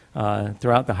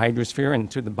 throughout the hydrosphere,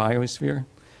 into the biosphere,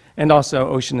 and also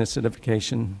ocean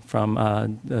acidification from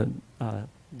the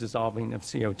dissolving of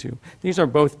CO2. These are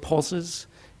both pulses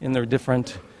in their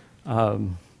different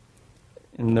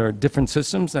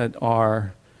systems that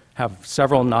have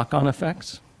several knock-on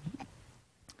effects.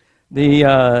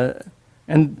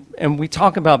 And we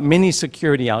talk about many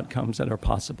security outcomes that are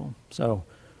possible. So,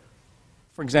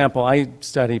 for example, I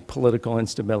study political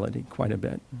instability quite a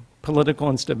bit. Political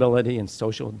instability and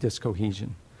social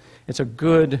discohesion. It's a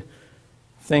good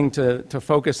thing to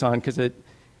focus on because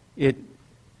the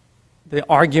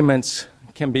arguments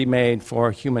can be made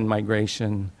for human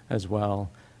migration as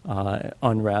well,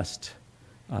 unrest,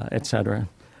 etc.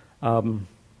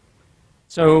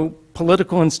 So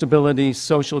political instability,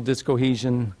 social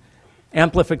discohesion,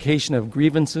 amplification of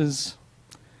grievances,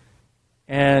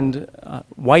 and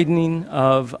widening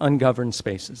of ungoverned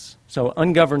spaces. So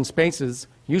ungoverned spaces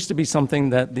used to be something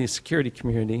that the security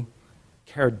community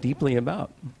cared deeply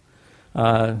about.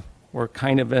 We're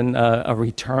kind of in a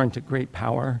return to great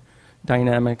power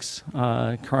dynamics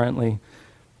currently.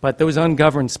 But those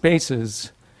ungoverned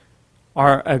spaces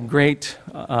are a great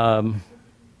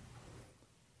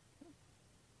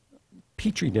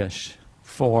petri dish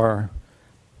for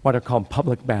what are called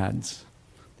public bads,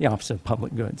 the opposite of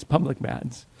public goods, public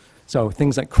bads. So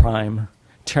things like crime,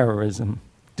 terrorism,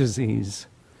 disease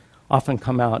often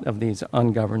come out of these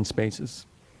ungoverned spaces.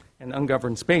 And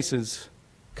ungoverned spaces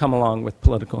come along with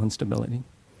political instability.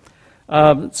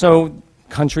 So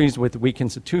countries with weak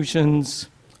institutions,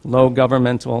 low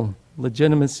governmental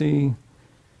legitimacy,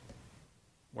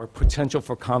 where potential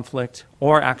for conflict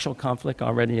or actual conflict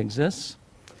already exists,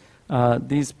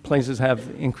 these places have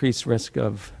increased risk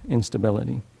of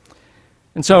instability.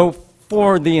 And so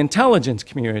for the intelligence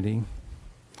community,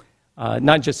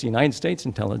 not just the United States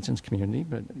intelligence community,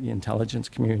 but the intelligence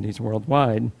communities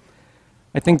worldwide,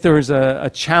 I think there is a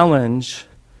challenge,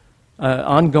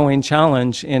 ongoing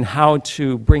challenge in how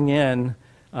to bring in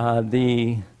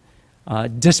the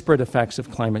disparate effects of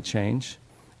climate change,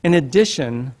 in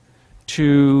addition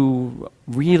to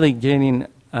really getting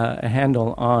a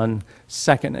handle on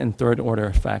second and third order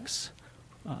effects,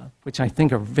 which I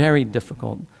think are very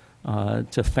difficult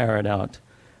to ferret out.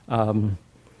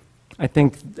 I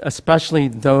think especially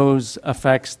those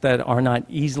effects that are not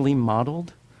easily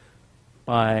modeled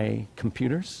by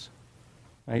computers,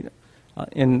 right?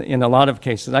 In a lot of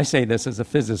cases, I say this as a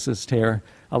physicist here,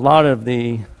 a lot of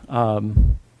the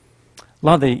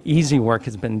easy work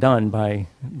has been done by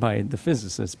the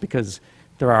physicists, because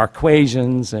there are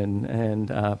equations and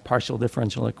partial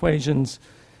differential equations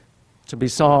to be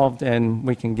solved, and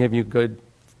we can give you good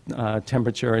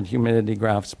temperature and humidity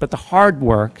graphs. But the hard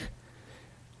work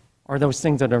are those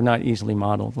things that are not easily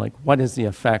modeled, like what is the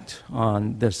effect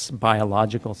on this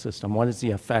biological system? What is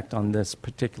the effect on this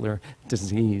particular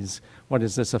disease? What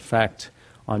is this effect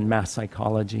on mass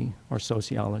psychology or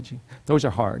sociology? Those are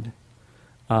hard.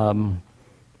 But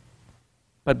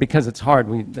because it's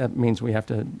hard, that means we have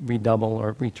to redouble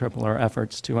or retriple our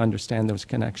efforts to understand those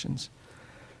connections.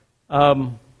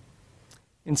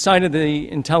 Inside of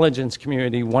the intelligence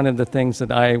community, one of the things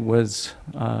that I was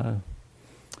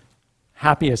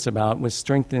happiest about was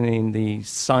strengthening the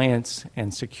science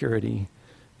and security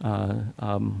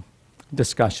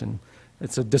discussion.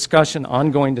 It's a discussion,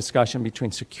 ongoing discussion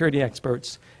between security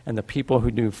experts and the people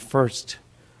who do first-line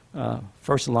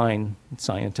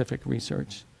scientific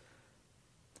research.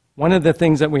 One of the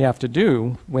things that we have to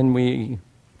do when we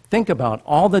think about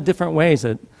all the different ways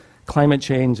that climate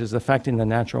change is affecting the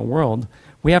natural world,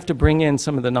 we have to bring in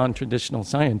some of the non-traditional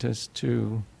scientists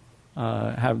to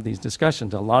have these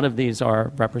discussions. A lot of these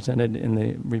are represented in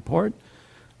the report,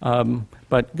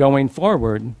 but going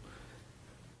forward,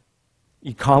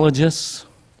 ecologists,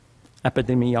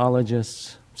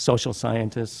 epidemiologists, social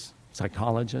scientists,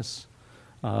 psychologists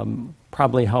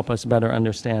probably help us better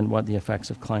understand what the effects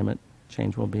of climate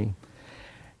change will be.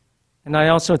 And I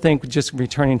also think, just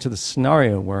returning to the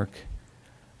scenario work,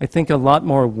 I think a lot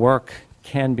more work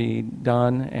can be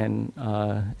done,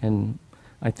 and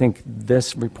I think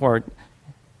this report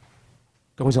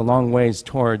goes a long ways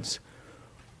towards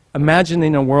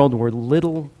imagining a world where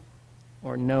little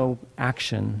or no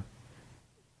action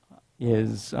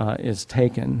is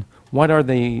taken. What are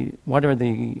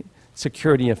the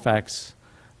security effects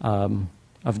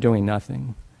of doing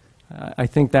nothing? I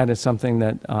think that is something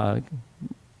that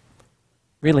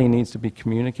really needs to be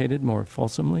communicated more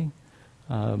fulsomely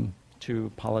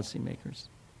to policymakers.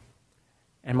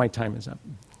 And my time is up.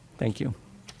 Thank you.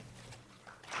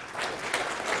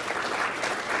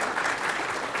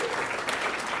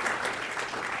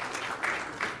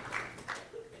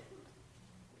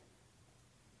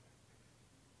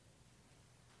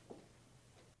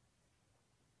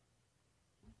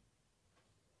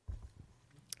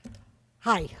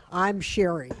 Hi, I'm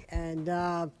Sherri, and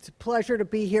it's a pleasure to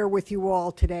be here with you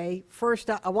all today.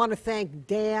 First, I want to thank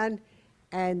Dan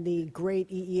and the great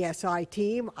EESI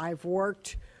team. I've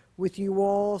worked with you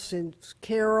all since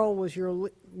Carol was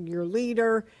your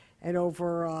leader, and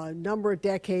over a number of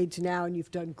decades now, and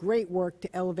you've done great work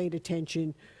to elevate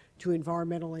attention to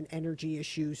environmental and energy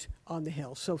issues on the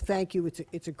Hill. So thank you.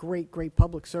 It's a great, great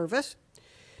public service.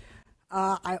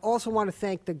 I also want to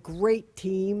thank the great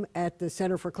team at the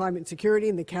Center for Climate and Security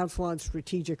and the Council on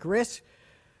Strategic Risks.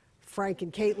 Frank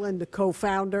and Caitlin, the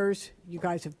co-founders, you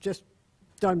guys have just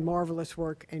done marvelous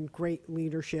work and great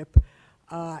leadership.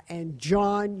 And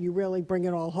John, you really bring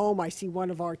it all home. I see one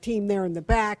of our team there in the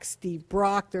back, Steve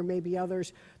Brock, there may be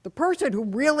others. The person who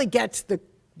really gets the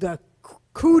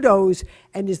kudos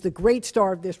and is the great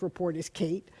star of this report is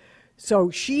Kate.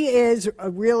 So she is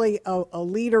really a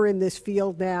leader in this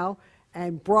field now,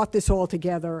 and brought this all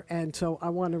together, and so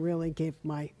I want to really give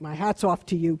my hats off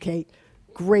to you, Kate.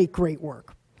 Great, great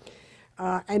work.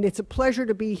 And it's a pleasure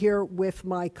to be here with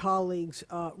my colleagues,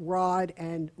 Rod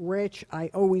and Rich. I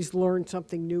always learn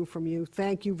something new from you.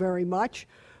 Thank you very much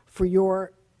for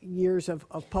your years of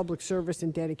public service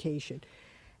and dedication.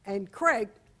 And Craig,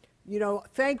 you know,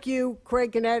 thank you,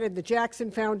 Craig Gannett and the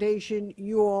Jackson Foundation.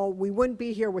 You all, we wouldn't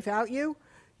be here without you.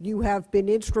 You have been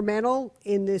instrumental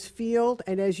in this field,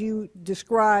 and as you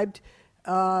described,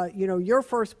 you know, your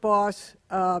first boss,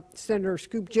 Senator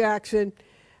Scoop Jackson,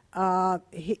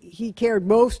 he cared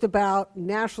most about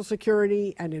national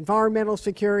security and environmental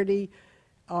security,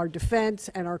 our defense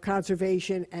and our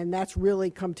conservation, and that's really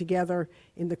come together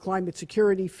in the climate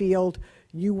security field.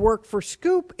 You worked for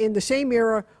Scoop in the same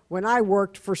era when I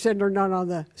worked for Senator Nunn on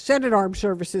the Senate Armed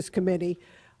Services Committee.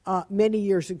 many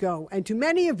years ago. And to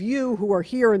many of you who are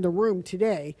here in the room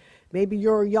today, maybe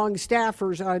you're young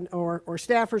staffers on, or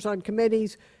staffers on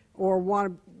committees,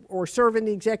 or serve in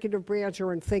the executive branch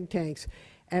or in think tanks.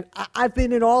 And I've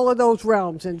been in all of those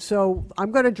realms, and so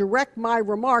I'm going to direct my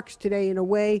remarks today in a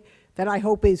way that I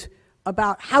hope is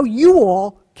about how you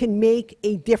all can make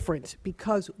a difference,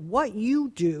 because what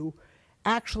you do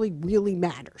actually really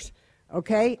matters,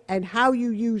 okay? And how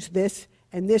you use this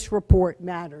and this report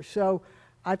matters. So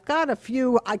I've got a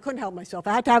few, I couldn't help myself,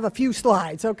 I had to have a few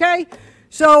slides, okay?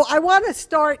 So I want to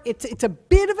start, it's a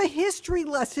bit of a history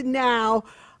lesson now,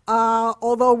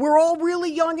 although we're all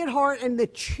really young at heart, and the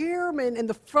chairman and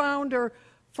the founder,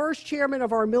 first chairman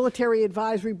of our Military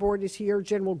Advisory Board is here,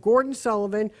 General Gordon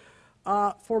Sullivan,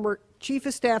 former Chief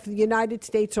of Staff of the United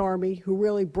States Army, who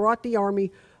really brought the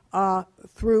Army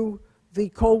through the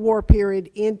Cold War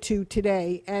period into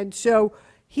today. And so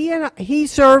he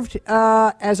served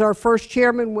as our first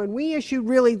chairman when we issued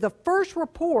really the first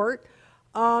report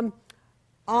on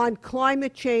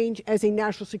climate change as a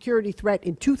national security threat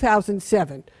in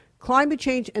 2007. Climate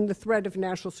change and the threat of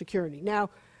national security. Now,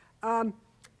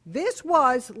 this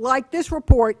was, like this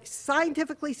report,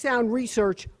 scientifically sound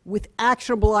research with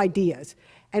actionable ideas.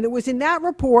 And it was in that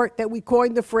report that we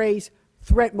coined the phrase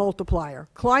threat multiplier.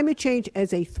 Climate change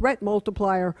as a threat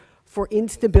multiplier for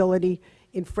instability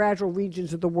in fragile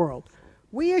regions of the world.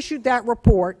 We issued that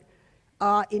report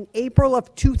in April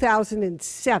of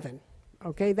 2007.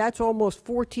 Okay, that's almost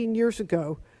 14 years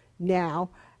ago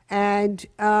now. And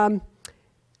in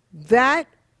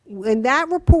that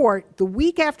report, the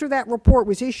week after that report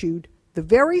was issued, the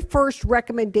very first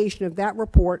recommendation of that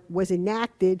report was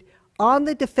enacted on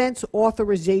the Defense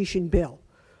Authorization Bill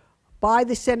by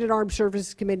the Senate Armed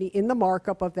Services Committee in the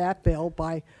markup of that bill,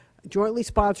 jointly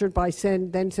sponsored by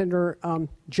then Senator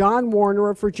John Warner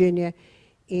of Virginia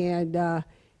and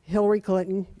Hillary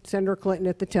Clinton, Senator Clinton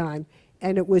at the time.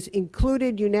 And it was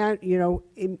included,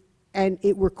 and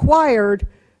it required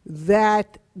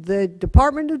that the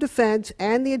Department of Defense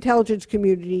and the intelligence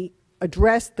community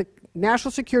address the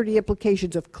national security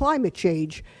implications of climate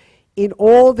change in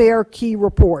all their key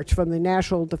reports, from the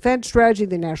National Defense Strategy,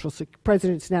 the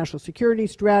President's National Security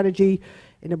Strategy,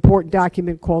 an important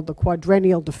document called the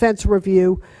Quadrennial Defense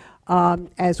Review,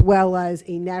 as well as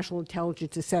a National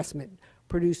Intelligence Assessment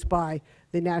produced by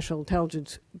the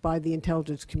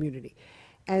intelligence community.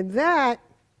 And that,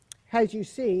 as you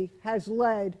see, has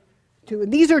led to,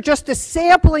 and these are just a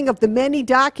sampling of the many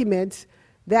documents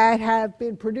that have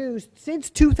been produced since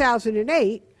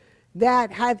 2008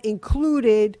 that have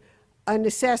included an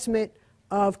assessment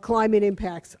of climate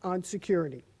impacts on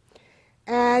security.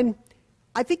 And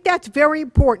I think that's very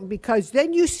important, because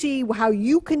then you see how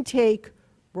you can take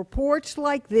reports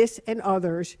like this and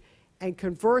others and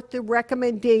convert the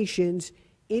recommendations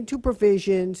into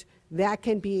provisions that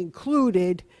can be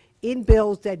included in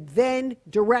bills that then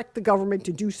direct the government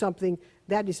to do something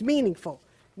that is meaningful.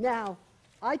 Now,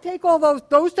 I take all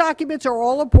those documents are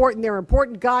all important. They're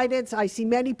important guidance. I see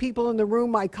many people in the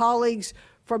room, my colleagues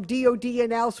from DOD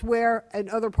and elsewhere and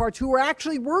other parts, who are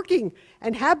actually working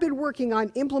and have been working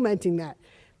on implementing that.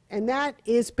 And that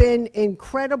has been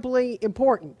incredibly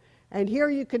important. And here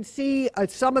you can see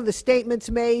some of the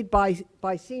statements made by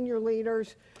senior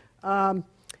leaders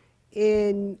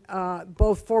in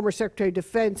both former Secretary of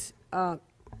Defense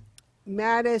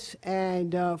Mattis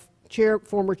and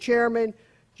former Chairman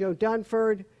Joe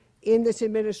Dunford in this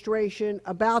administration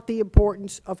about the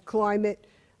importance of climate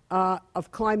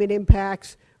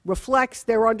impacts, reflects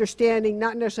their understanding,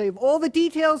 not necessarily of all the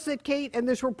details that Kate and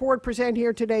this report present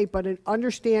here today, but an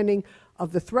understanding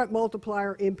of the threat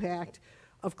multiplier impact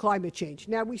of climate change.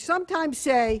 Now, we sometimes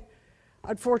say,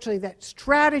 unfortunately, that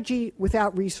strategy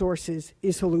without resources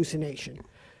is hallucination.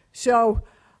 So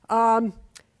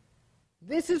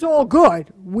this is all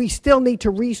good. We still need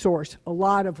to resource a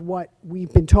lot of what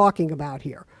we've been talking about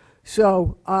here.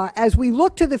 So as we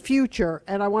look to the future,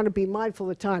 and I want to be mindful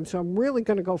of time, so I'm really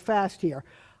going to go fast here.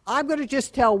 I'm going to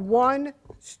just tell one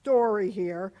story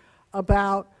here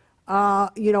about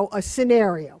a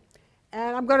scenario.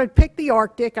 And I'm going to pick the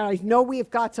Arctic. I know we have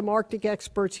got some Arctic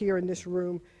experts here in this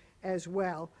room as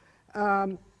well.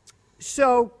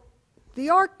 So the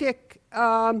Arctic,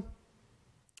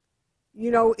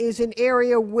 is an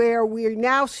area where we're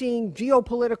now seeing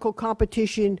geopolitical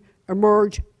competition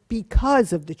emerge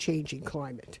because of the changing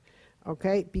climate,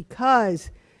 okay? Because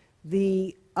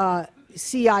the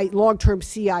long-term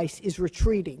sea ice is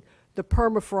retreating, the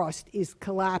permafrost is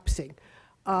collapsing,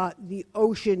 the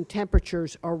ocean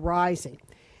temperatures are rising.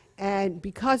 And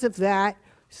because of that,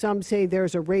 some say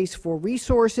there's a race for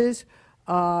resources.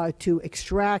 to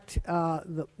extract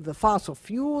the fossil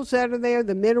fuels that are there,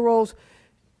 the minerals.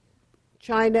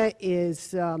 China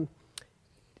is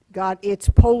got its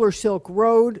Polar Silk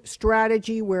Road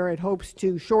strategy, where it hopes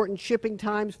to shorten shipping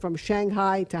times from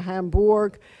Shanghai to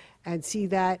Hamburg and see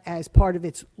that as part of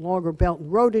its longer Belt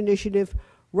and Road Initiative.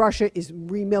 Russia is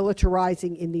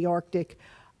remilitarizing in the Arctic,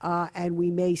 and we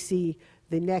may see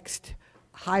the next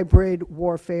hybrid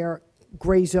warfare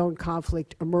gray zone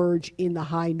conflict emerge in the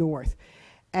high north.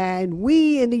 And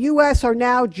we in the U.S. are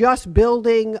now just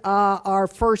building our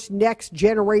first next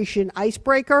generation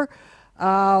icebreaker.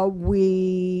 We're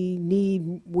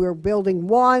building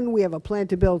one, we have a plan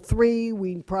to build 3,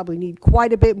 we probably need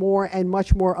quite a bit more and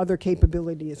much more other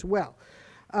capability as well.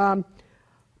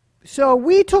 So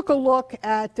we took a look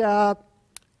at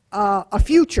a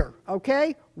future,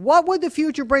 okay? What would the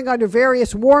future bring under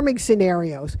various warming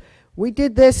scenarios? We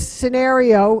did this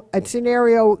scenario,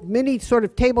 mini sort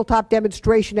of tabletop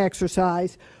demonstration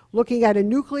exercise, looking at a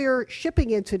nuclear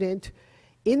shipping incident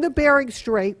in the Bering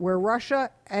Strait, where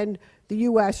Russia and the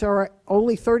U.S. are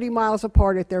only 30 miles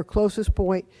apart at their closest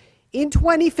point, in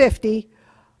 2050,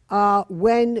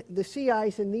 when the sea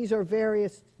ice, and these are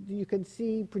various, you can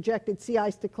see projected sea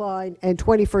ice decline and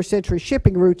 21st century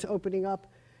shipping routes opening up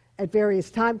at various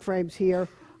time frames here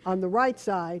on the right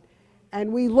side.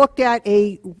 And we looked at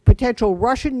a potential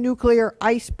Russian nuclear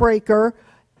icebreaker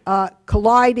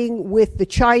colliding with the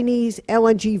Chinese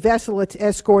LNG vessel it's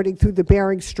escorting through the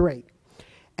Bering Strait.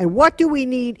 And what do we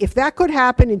need, if that could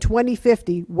happen in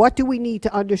 2050, what do we need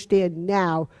to understand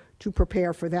now to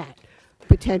prepare for that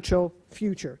potential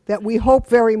future that we hope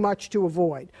very much to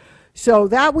avoid? So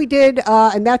that we did,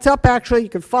 and that's up actually, you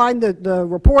can find the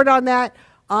report on that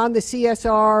on the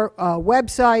CSR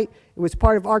website. It was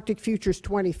part of Arctic Futures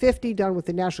 2050, done with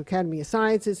the National Academy of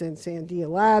Sciences and Sandia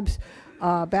Labs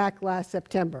back last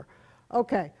September.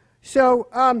 Okay, so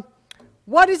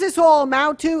what does this all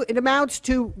amount to? It amounts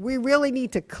to we really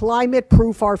need to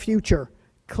climate-proof our future.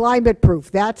 Climate-proof,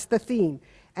 that's the theme.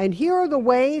 And here are the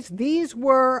ways. These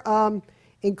were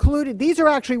included. These are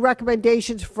actually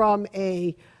recommendations from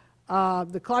the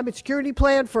Climate Security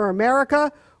Plan for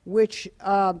America, which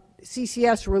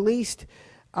CCS released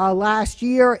last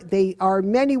year. They are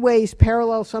in many ways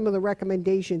parallel some of the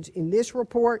recommendations in this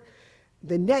report.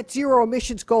 The net zero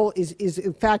emissions goal is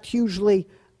in fact hugely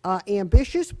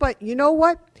ambitious, but you know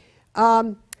what?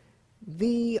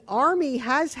 The Army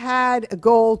has had a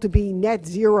goal to be net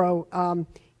zero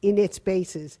in its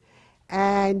bases,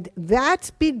 and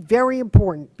that's been very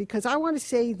important, because I want to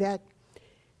say that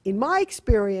in my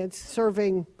experience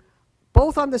serving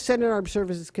both on the Senate Armed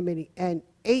Services Committee and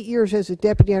 8 years as a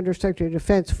Deputy Undersecretary of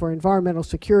Defense for Environmental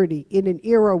Security, in an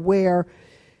era where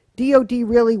DOD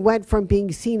really went from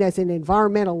being seen as an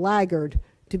environmental laggard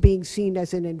to being seen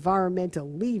as an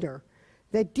environmental leader,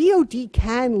 that DOD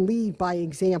can lead by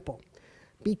example,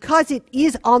 because it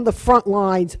is on the front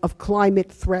lines of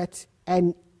climate threats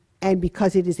and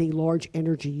because it is a large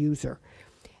energy user.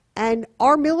 And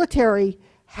our military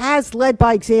has led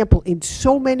by example in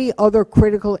so many other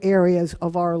critical areas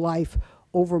of our life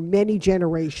over many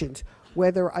generations,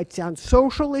 whether it's on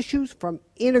social issues from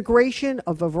integration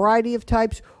of a variety of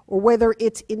types, or whether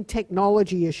it's in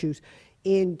technology issues,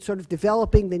 in sort of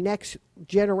developing the next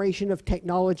generation of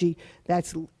technology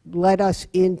that's led us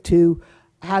into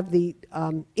have the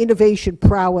innovation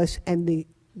prowess and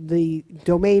the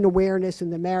domain awareness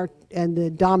and the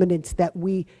dominance that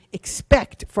we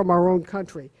expect from our own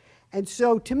country. And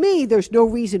so to me, there's no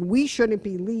reason we shouldn't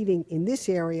be leading in this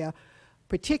area,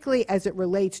 particularly as it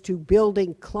relates to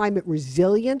building climate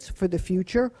resilience for the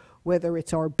future, whether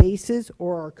it's our bases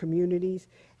or our communities,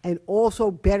 and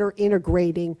also better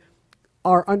integrating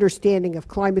our understanding of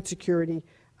climate security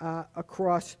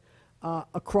across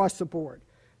the board.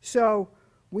 So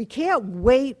we can't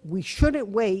wait, we shouldn't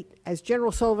wait, as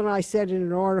General Sullivan and I said in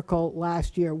an article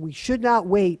last year, we should not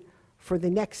wait for the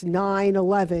next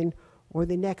 9/11 or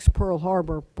the next Pearl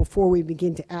Harbor before we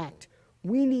begin to act.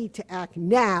 We need to act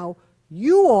now.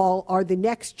 You all are the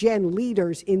next gen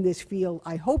leaders in this field.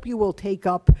 I hope you will take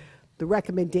up the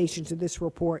recommendations of this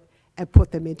report and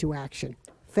put them into action.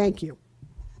 Thank you.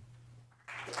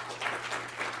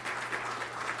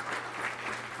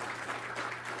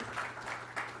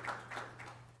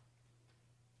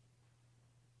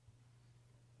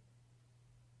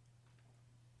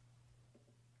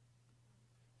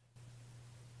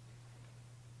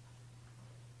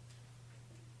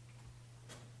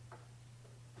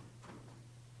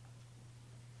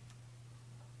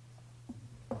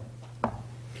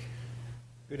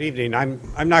 Good evening.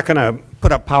 I'm not going to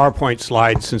put up PowerPoint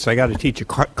slides since I got to teach a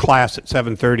class at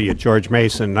 7:30 at George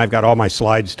Mason, and I've got all my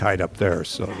slides tied up there.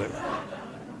 So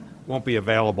won't be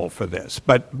available for this.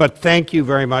 But thank you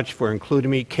very much for including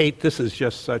me. Kate, this is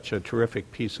just such a terrific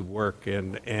piece of work,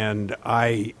 and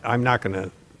I'm not going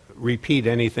to repeat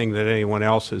anything that anyone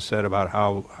else has said about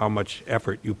how much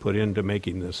effort you put into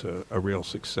making this a real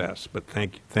success. But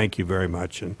thank you very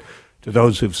much. And to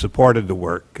those who've supported the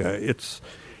work, it's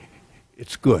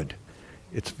good.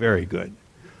 It's very good.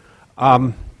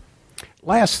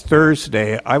 Last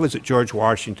Thursday, I was at George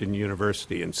Washington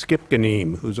University, and Skip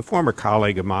Gannett, who's a former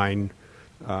colleague of mine,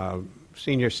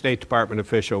 senior State Department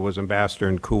official, was ambassador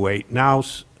in Kuwait, now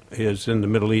is in the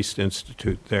Middle East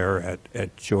Institute there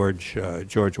at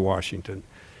George Washington.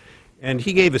 And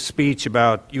he gave a speech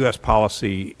about U.S.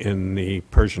 policy in the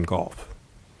Persian Gulf.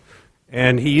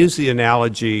 And he used the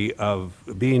analogy of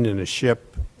being in a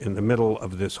ship in the middle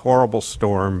of this horrible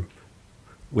storm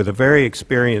with a very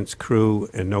experienced crew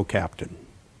and no captain.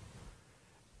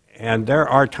 And there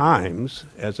are times,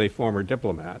 as a former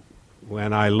diplomat,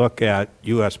 when I look at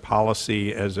U.S.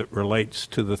 policy as it relates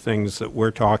to the things that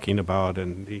we're talking about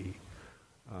and the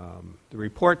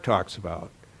report talks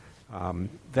about,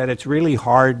 that it's really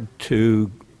hard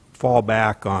to fall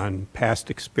back on past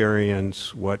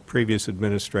experience, what previous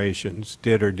administrations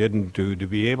did or didn't do, to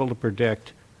be able to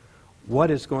predict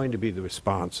what is going to be the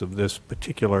response of this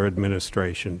particular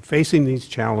administration facing these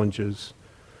challenges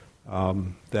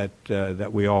that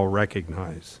we all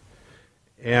recognize.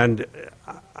 And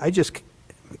I just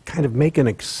kind of make an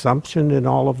assumption in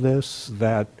all of this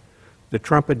that the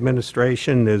Trump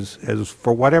administration has,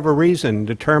 for whatever reason,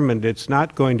 determined it's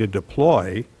not going to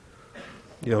deploy,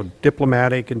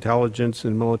 diplomatic, intelligence,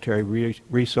 and military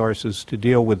resources to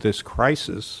deal with this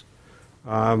crisis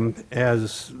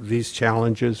as these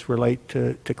challenges relate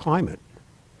to climate.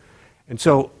 And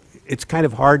so it's kind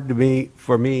of hard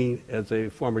for me as a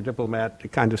former diplomat to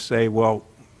kind of say, well,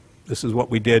 this is what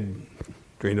we did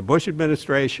during the Bush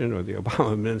administration or the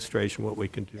Obama administration, what we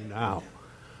can do now.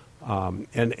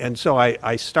 And so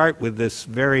I start with this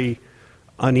very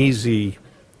uneasy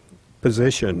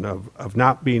position of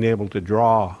not being able to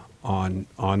draw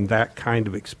on that kind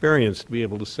of experience to be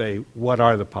able to say what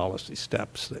are the policy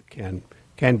steps that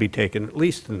can be taken, at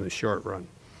least in the short run.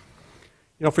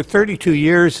 For 32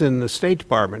 years in the State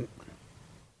Department,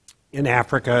 in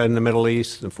Africa, in the Middle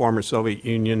East, the former Soviet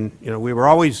Union, we were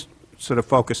always sort of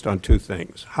focused on two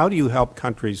things. How do you help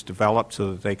countries develop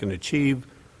so that they can achieve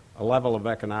a level of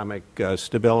economic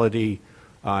stability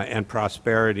and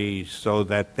prosperity so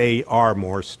that they are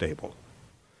more stable?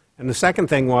 And the second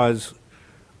thing was,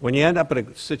 when you end up in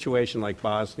a situation like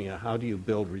Bosnia, how do you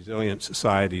build resilient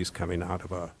societies coming out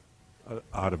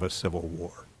of a civil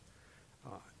war?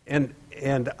 And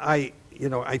I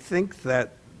think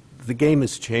that the game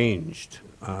has changed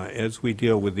as we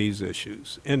deal with these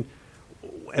issues. And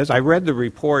as I read the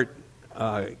report,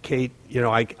 Kate,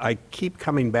 I keep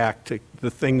coming back to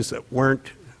the things that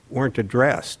weren't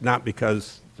addressed, not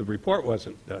because the report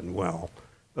wasn't done well,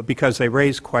 but because they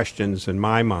raise questions in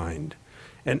my mind.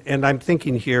 And I'm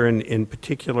thinking here in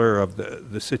particular of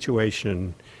the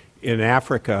situation in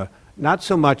Africa. Not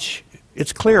so much,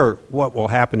 it's clear what will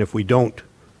happen if we don't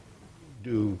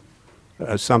do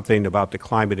something about the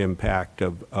climate impact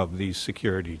of these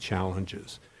security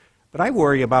challenges. But I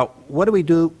worry about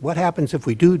what happens if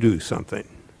we do something.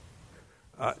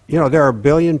 There are a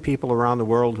billion people around the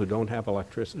world who don't have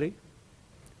electricity.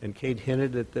 And Kate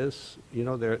hinted at this.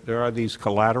 There are these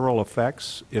collateral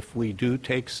effects. If we do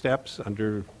take steps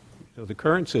under the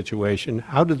current situation,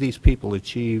 how do these people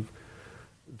achieve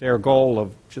their goal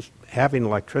of just having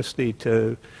electricity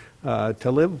to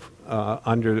live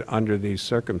under these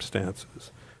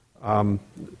circumstances?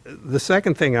 The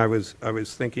second thing I was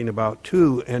thinking about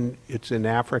too, and it's in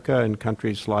Africa and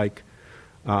countries like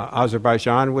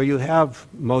Azerbaijan, where you have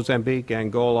Mozambique,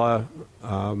 Angola,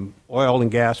 oil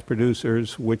and gas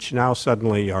producers, which now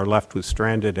suddenly are left with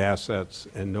stranded assets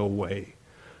and no way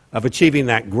of achieving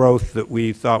that growth that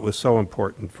we thought was so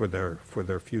important for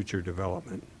their future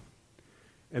development.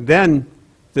 And then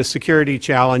the security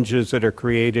challenges that are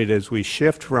created as we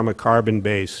shift from a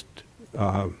carbon-based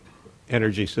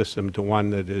energy system to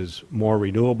one that is more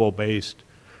renewable-based.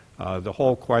 The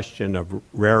whole question of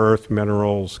rare earth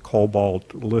minerals,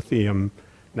 cobalt, lithium,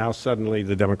 now suddenly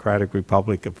the Democratic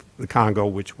Republic of the Congo,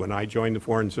 which when I joined the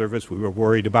Foreign Service we were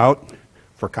worried about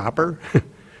for copper,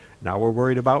 now we're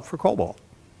worried about for cobalt.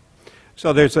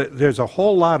 So there's a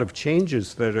whole lot of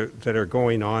changes that are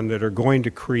going on that are going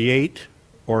to create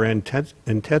or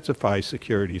intensify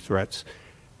security threats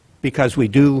because we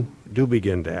do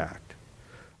begin to act.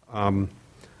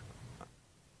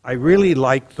 I really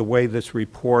like the way this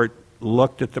report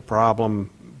looked at the problem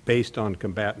based on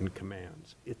combatant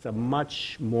commands. It's a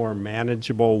much more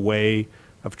manageable way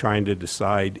of trying to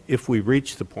decide, if we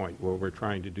reach the point where we're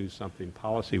trying to do something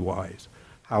policy-wise,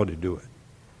 how to do it.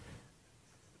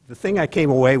 The thing I came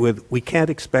away with, we can't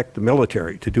expect the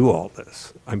military to do all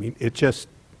this. I mean, it just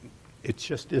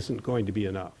isn't going to be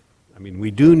enough. I mean,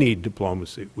 we do need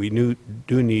diplomacy. We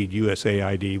do need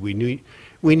USAID.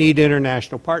 We need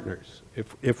international partners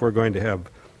if we're going to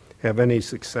have any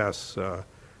success at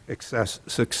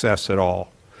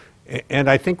all. And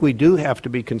I think we do have to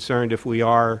be concerned, if we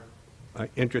are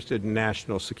interested in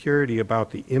national security,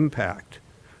 about the impact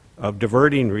of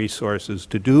diverting resources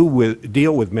to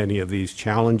deal with many of these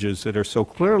challenges that are so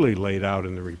clearly laid out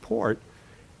in the report,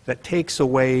 that takes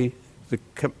away the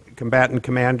combatant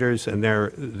commanders and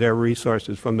their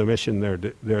resources from the mission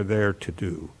they're there to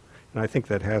do. And I think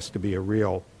that has to be a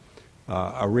real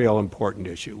important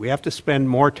issue. We have to spend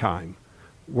more time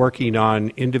working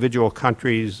on individual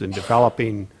countries and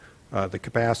developing the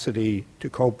capacity to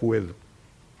cope with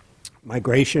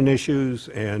migration issues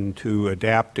and to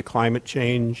adapt to climate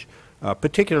change,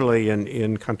 particularly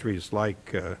in countries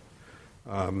like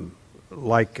the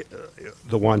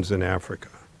ones in Africa.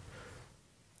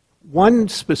 One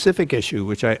specific issue,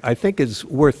 which I think is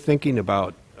worth thinking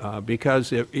about,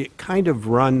 because it kind of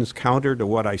runs counter to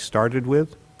what I started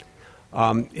with,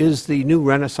 is the new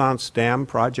Renaissance Dam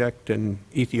project in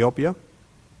Ethiopia.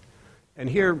 And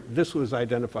here, this was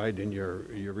identified in your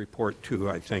report too,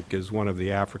 I think, as one of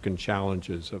the African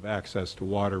challenges of access to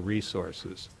water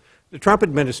resources. The Trump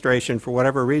administration, for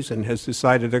whatever reason, has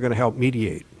decided they're going to help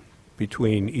mediate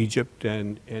between Egypt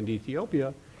and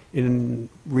Ethiopia in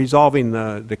resolving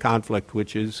the conflict,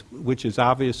 which is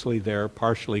obviously there,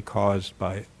 partially caused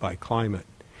by climate.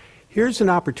 Here's an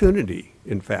opportunity,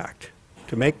 in fact,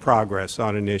 to make progress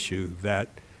on an issue that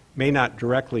may not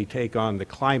directly take on the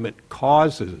climate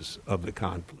causes of the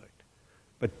conflict,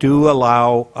 but do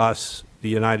allow us, the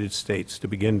United States, to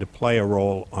begin to play a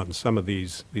role on some of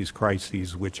these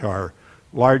crises, which are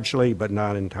largely but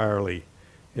not entirely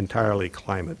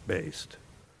climate-based.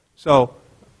 So,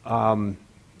 on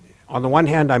the one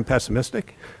hand, I'm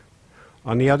pessimistic.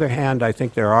 On the other hand, I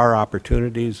think there are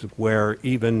opportunities where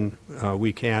even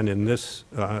we can, in this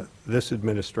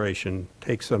administration,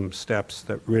 take some steps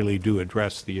that really do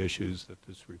address the issues that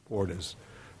this report has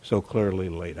so clearly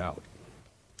laid out.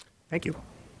 Thank you.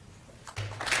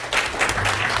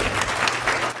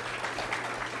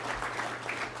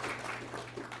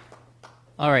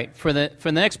 All right, for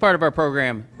the next part of our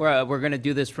program, we're going to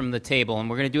do this from the table, and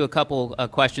we're going to do a couple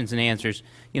questions and answers.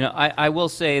 You know, I will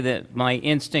say that my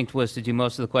instinct was to do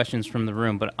most of the questions from the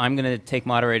room, but I'm going to take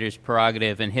moderator's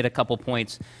prerogative and hit a couple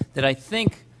points that I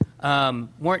think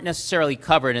weren't necessarily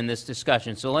covered in this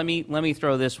discussion. So let me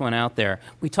throw this one out there.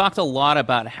 We talked a lot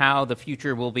about how the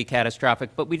future will be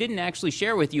catastrophic, but we didn't actually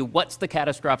share with you what's the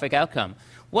catastrophic outcome.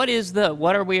 What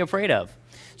are we afraid of?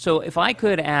 So if I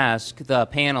could ask the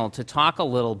panel to talk a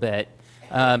little bit,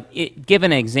 give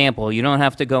an example. You don't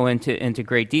have to go into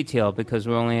great detail because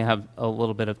we only have a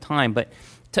little bit of time, but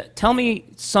tell me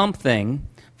something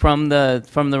from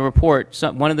the report,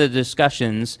 one of the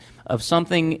discussions of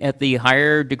something at the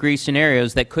higher degree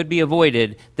scenarios that could be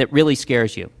avoided that really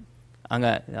scares you. I'm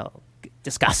going to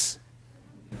discuss.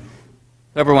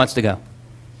 Whoever wants to go.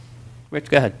 Rich,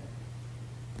 go ahead.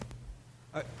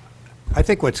 I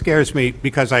think what scares me,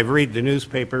 because I read the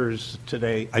newspapers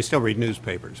today, I still read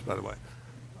newspapers, by the way,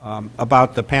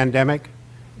 about the pandemic,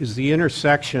 is the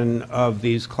intersection of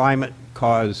these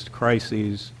climate-caused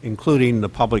crises, including the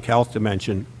public health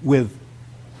dimension, with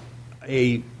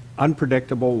a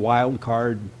unpredictable wild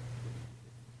card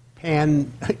a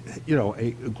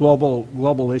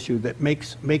global issue that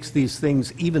makes these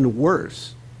things even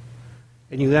worse,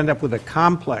 and you end up with a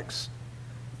complex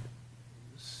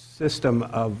system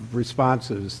of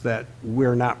responses that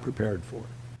we're not prepared for.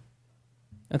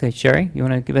 Okay, Sherri, you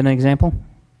want to give an example?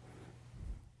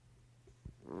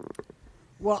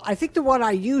 Well, I think the one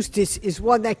I used is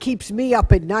one that keeps me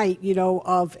up at night, you know,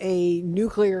 of a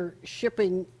nuclear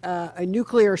shipping, a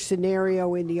nuclear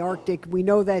scenario in the Arctic. We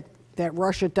know that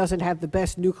Russia doesn't have the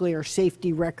best nuclear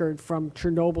safety record from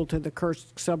Chernobyl to the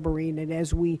Kursk submarine, and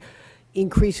as we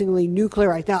increasingly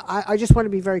nuclearize. Now, I just want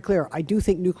to be very clear. I do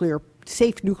think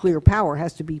safe nuclear power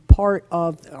has to be part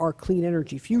of our clean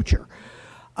energy future.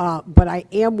 But I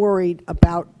am worried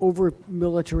about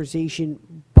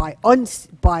over-militarization by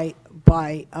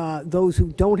those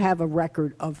who don't have a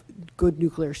record of good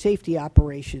nuclear safety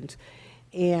operations.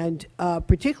 And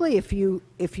particularly if you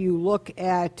look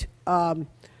at,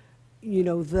 you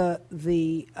know, the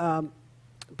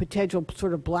potential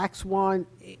sort of black swan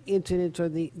incidents or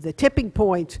the tipping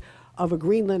points of a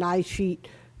Greenland ice sheet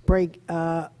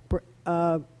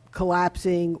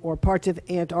collapsing or parts of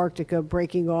Antarctica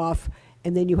breaking off,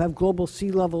 and then you have global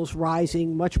sea levels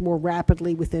rising much more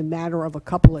rapidly within a matter of a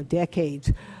couple of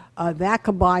decades. That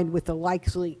combined with the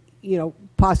likely,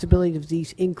 possibility of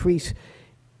these increased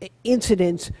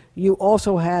incidents, you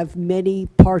also have many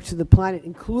parts of the planet,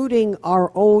 including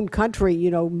our own country,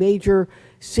 major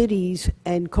cities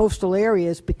and coastal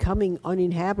areas becoming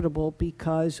uninhabitable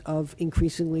because of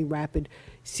increasingly rapid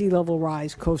sea level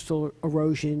rise, coastal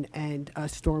erosion, and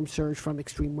storm surge from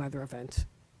extreme weather events.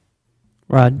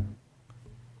 Rod?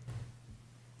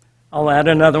 I'll add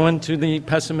another one to the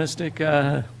pessimistic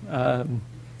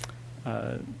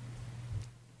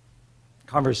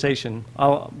conversation.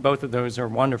 Both of those are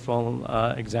wonderful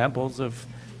examples of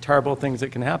terrible things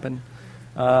that can happen.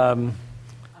 I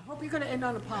hope you're going to end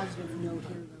on a positive note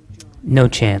here, though, John. No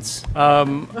chance.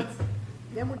 Then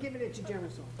we're giving it to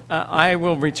Jennifer. I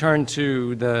will return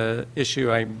to the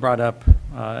issue I brought up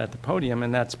at the podium,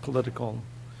 and that's political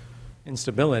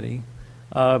instability.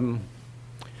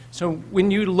 So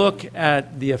when you look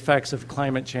at the effects of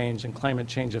climate change and climate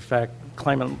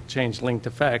change linked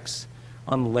effects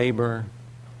on labor,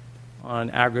 on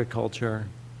agriculture,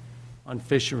 on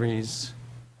fisheries,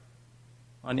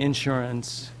 on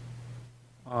insurance,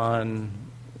 on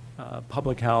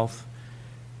public health,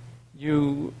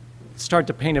 you start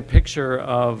to paint a picture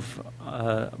of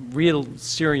real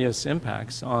serious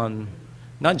impacts on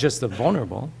not just the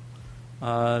vulnerable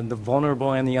and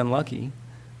the unlucky,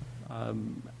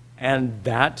 and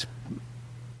that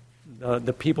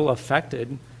the people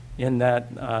affected in that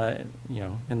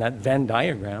in that Venn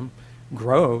diagram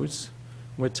grows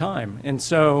with time. And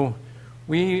so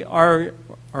we are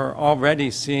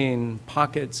already seeing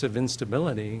pockets of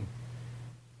instability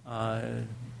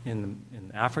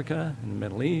in Africa, in the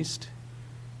Middle East.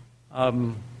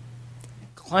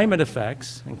 Climate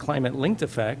effects and climate-linked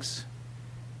effects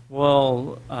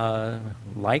will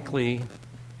likely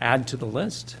add to the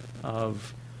list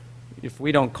of, if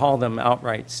we don't call them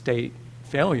outright state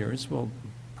failures, we'll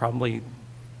probably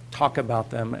talk about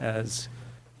them as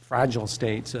fragile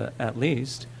states at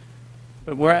least.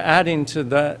 But we're adding to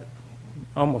that,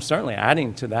 almost certainly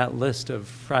adding to that list of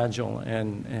fragile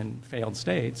and failed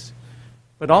states,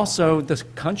 but also the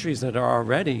countries that are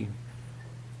already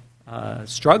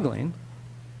struggling.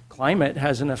 Climate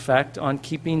has an effect on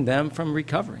keeping them from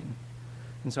recovering.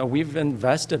 And so we've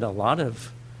invested a lot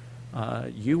of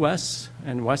U.S.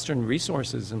 and Western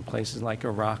resources in places like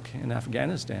Iraq and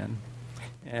Afghanistan.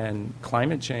 And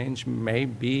climate change may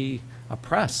be a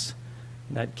press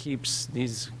that keeps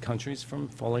these countries from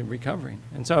fully recovering.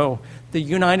 And so the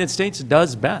United States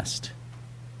does best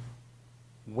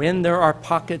when there are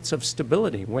pockets of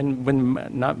stability, when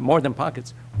not more than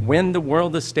pockets, when the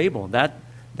world is stable. That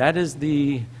is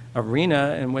the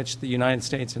arena in which the United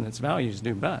States and its values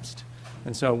do best.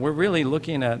 And so we're really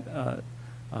looking at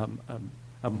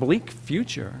a bleak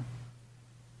future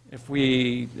if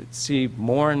we see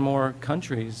more and more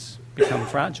countries become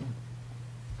fragile.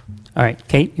 All right,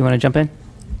 Kate, you want to jump in?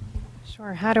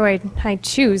 Sure. How do I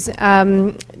choose?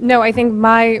 No, I think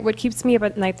what keeps me up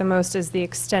at night the most is the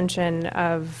extension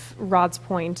of Rod's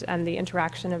point and the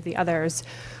interaction of the others,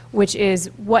 which is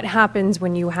what happens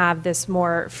when you have this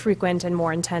more frequent and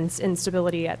more intense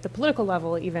instability at the political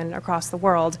level, even across the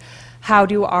world. How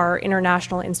do our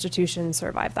international institutions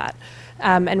survive that?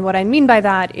 And what I mean by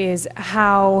that is,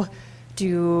 how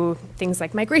do things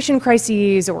like migration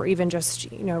crises or even just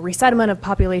resettlement of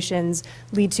populations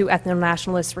lead to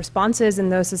ethno-nationalist responses in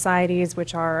those societies,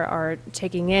 which are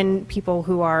taking in people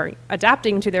who are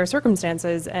adapting to their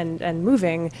circumstances and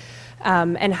moving?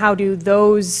 And how do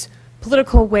those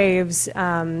political waves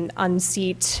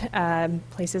unseat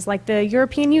places like the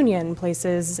European Union,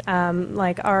 places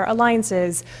like our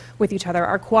alliances with each other,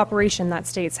 our cooperation that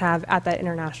states have at that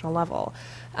international level?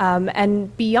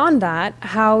 And beyond that,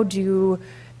 how do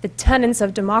the tenets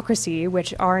of democracy,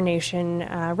 which our nation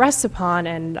rests upon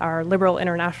and our liberal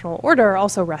international order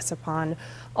also rests upon,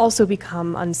 also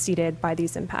become unseated by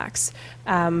these impacts?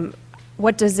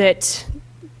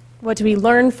 What do we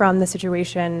learn from the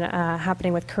situation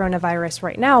happening with coronavirus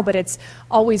right now? But it's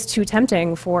always too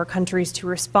tempting for countries to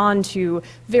respond to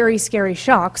very scary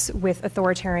shocks with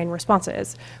authoritarian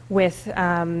responses, with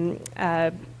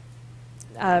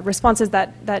responses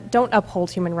that don't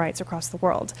uphold human rights across the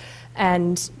world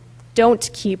and don't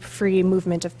keep free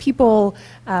movement of people,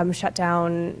 shut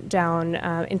down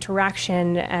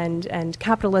interaction and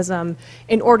capitalism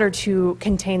in order to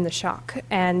contain the shock.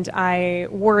 And I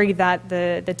worry that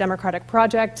the democratic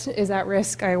project is at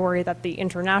risk. I worry that the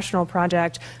international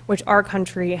project, which our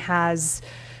country has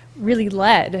really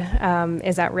led,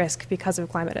 is at risk because of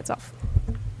climate itself.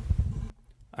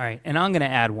 All right, and I'm going to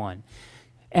add one.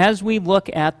 As we look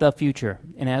at the future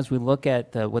and as we look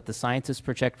at what the scientists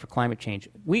project for climate change,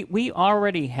 we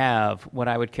already have what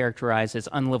I would characterize as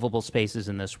unlivable spaces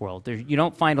in this world. You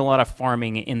don't find a lot of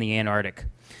farming in the Antarctic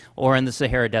or in the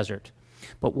Sahara Desert.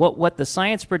 But what the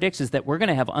science predicts is that we're going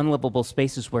to have unlivable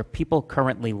spaces where people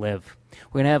currently live.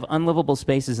 We're going to have unlivable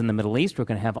spaces in the Middle East. We're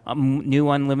going to have new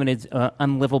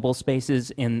unlivable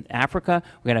spaces in Africa.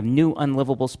 We're going to have new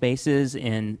unlivable spaces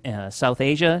in South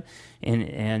Asia.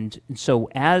 And so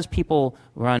as people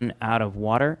run out of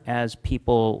water, as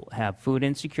people have food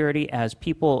insecurity, as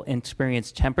people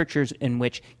experience temperatures in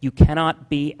which you cannot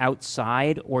be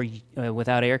outside or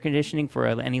without air conditioning for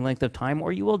any length of time,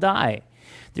 or you will die.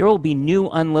 There will be new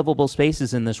unlivable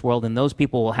spaces in this world, and those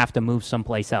people will have to move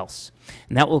someplace else.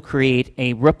 And that will create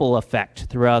a ripple effect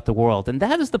throughout the world. And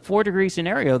that is the 4-degree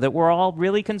scenario that we're all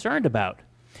really concerned about.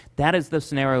 That is the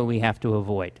scenario we have to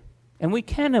avoid. And we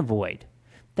can avoid.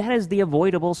 That is the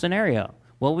avoidable scenario.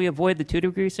 Will we avoid the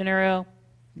 2-degree scenario?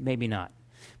 Maybe not.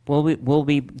 Do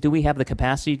we have the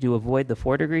capacity to avoid the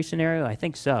 4-degree scenario? I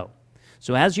think so.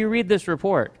 So as you read this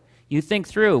report, you think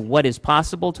through what is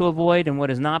possible to avoid and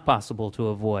what is not possible to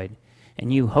avoid.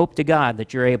 And you hope to God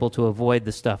that you're able to avoid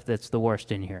the stuff that's the worst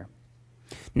in here.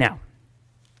 Now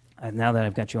that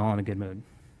I've got you all in a good mood.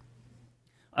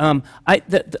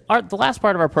 The last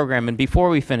part of our program, and before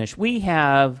we finish, we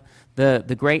have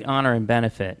the great honor and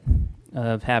benefit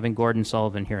of having Gordon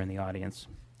Sullivan here in the audience.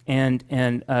 And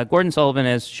Gordon Sullivan,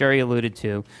 as Sherri alluded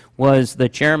to, was the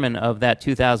chairman of that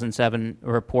 2007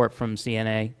 report from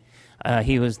CNA.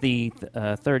 He was the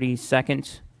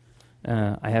 32nd,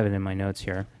 I have it in my notes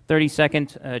here,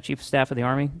 32nd Chief of Staff of the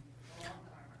Army.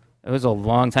 It was a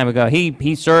long time ago.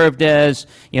 He served as,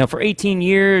 for 18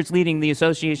 years leading the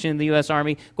Association of the U.S.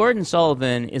 Army. Gordon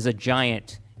Sullivan is a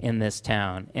giant in this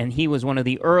town, and he was one of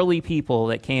the early people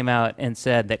that came out and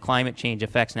said that climate change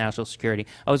affects national security.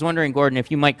 I was wondering, Gordon,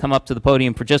 if you might come up to the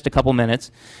podium for just a couple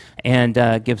minutes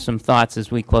and give some thoughts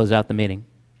as we close out the meeting.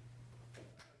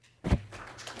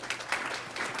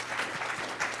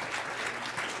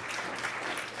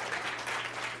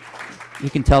 You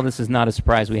can tell this is not a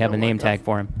surprise. We have a name tag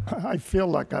for him. I feel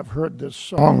like I've heard this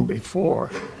song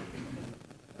before.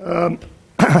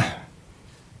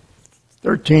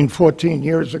 13, 14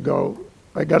 years ago,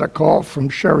 I got a call from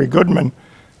Sherri Goodman,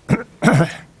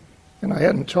 and I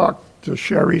hadn't talked to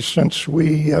Sherri since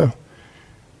we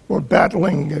were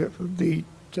battling the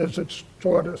desert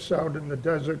tortoise out in the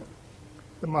desert,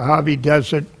 the Mojave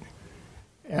Desert,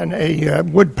 and a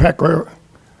woodpecker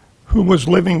who was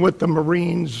living with the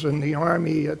Marines and the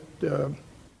Army at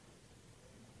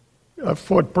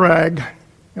Fort Bragg,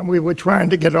 and we were trying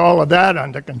to get all of that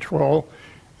under control.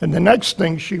 And the next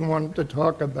thing she wanted to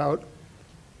talk about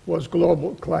was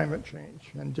global climate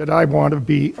change, and did I want to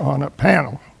be on a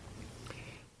panel?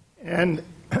 And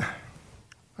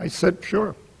I said,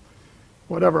 sure,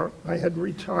 whatever. I had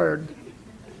retired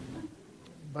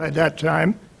by that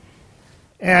time,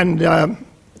 and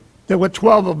there were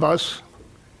 12 of us,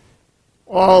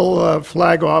 all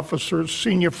flag officers,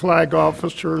 senior flag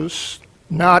officers,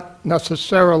 not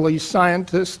necessarily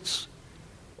scientists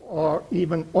or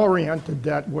even oriented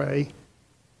that way.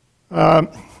 And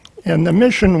the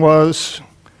mission was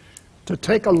to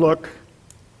take a look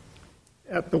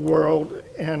at the world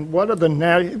and what are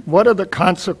the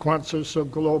consequences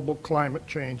of global climate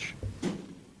change.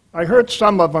 I heard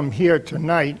some of them here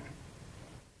tonight,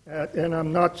 and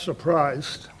I'm not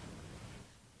surprised.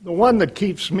 The one that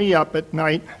keeps me up at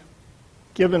night,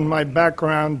 given my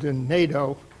background in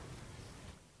NATO,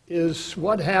 is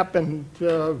what happened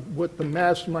with the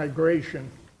mass migration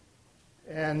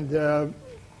and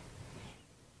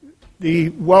the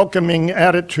welcoming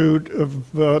attitude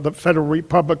of the Federal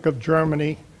Republic of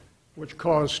Germany, which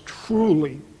caused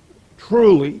truly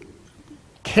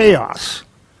chaos.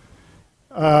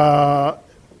 A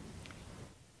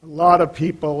lot of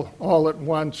people all at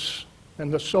once,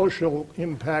 and the social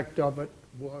impact of it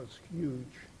was huge.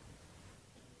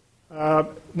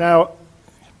 Now,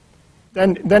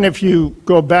 then if you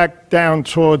go back down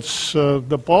towards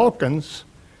the Balkans,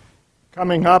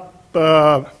 coming up,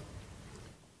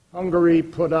 Hungary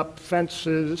put up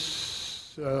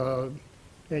fences, and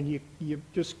you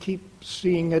just keep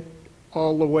seeing it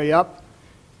all the way up.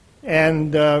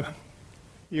 And the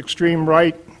extreme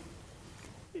right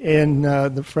in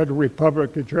the Federal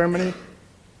Republic of Germany,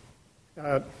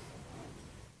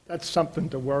 that's something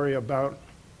to worry about,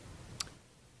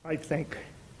 I think.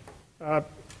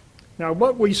 Now,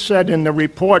 what we said in the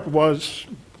report was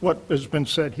what has been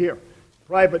said here.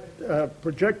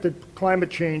 Projected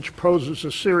climate change poses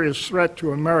a serious threat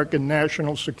to American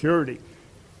national security.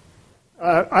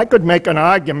 I could make an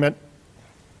argument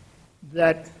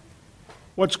that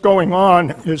what's going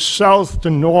on is south to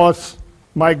north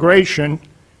migration,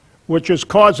 which is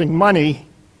causing money,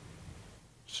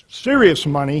 serious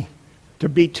money, to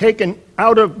be taken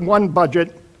out of one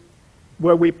budget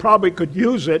where we probably could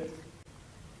use it,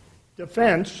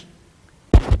 defense,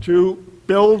 to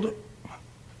build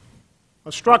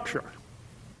a structure.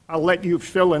 I'll let you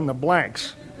fill in the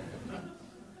blanks.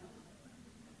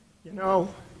 You know,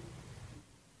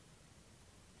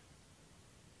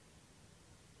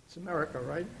 it's America,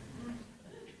 right?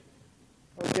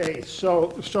 Okay,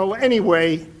 so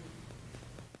anyway,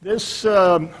 this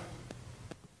is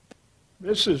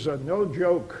a no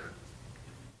joke.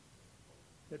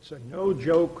 It's a no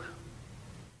joke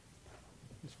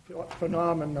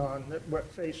phenomenon that we're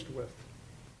faced with.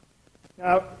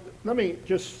 Now, let me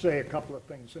just say a couple of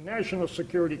things. The national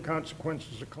security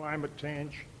consequences of climate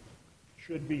change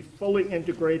should be fully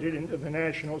integrated into the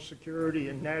national security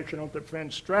and national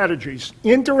defense strategies.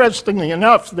 Interestingly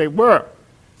enough, they were.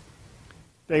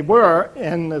 They were,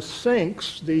 and the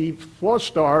sinks, the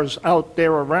 4-stars out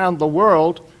there around the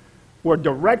world, were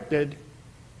directed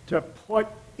to put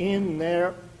in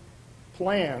their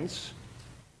plans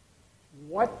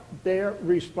what their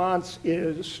response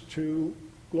is to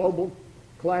global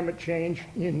climate change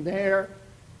in their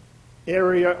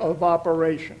area of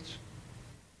operations.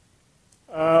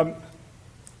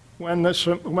 When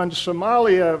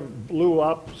Somalia blew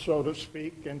up, so to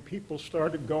speak, and people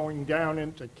started going down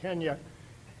into Kenya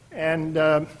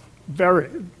and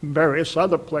various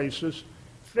other places,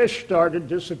 fish started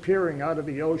disappearing out of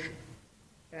the ocean.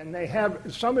 And they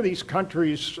have, some of these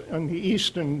countries in the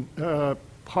eastern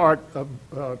part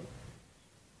of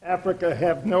Africa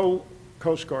have no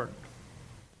Coast Guard.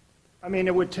 I mean,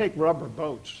 it would take rubber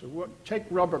boats. It would take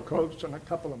rubber coats and a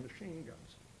couple of machine guns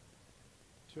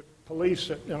to police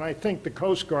it. And I think the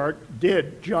Coast Guard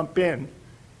did jump in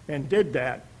and did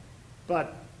that.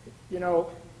 But, you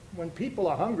know, when people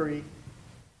are hungry,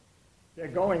 they're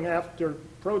going after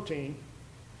protein,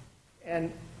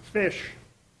 and fish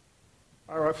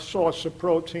are a source of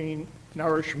protein,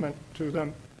 nourishment to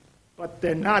them, but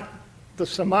they're not the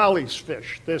Somalis'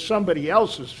 fish. They're somebody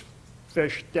else's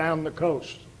fish down the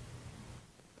coast.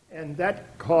 And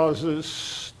that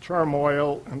causes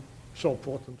turmoil and so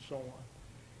forth and so on.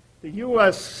 The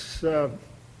U.S.,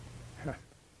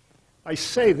 I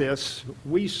say this,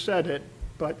 we said it,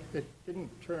 but it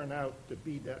didn't turn out to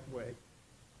be that way.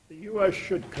 The U.S.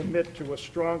 should commit to a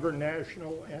stronger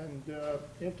national and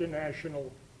international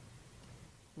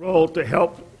role to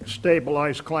help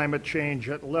stabilize climate change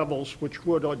at levels which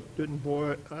would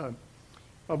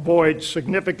avoid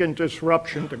significant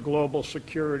disruption to global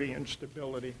security and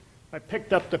stability. I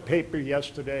picked up the paper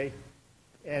yesterday,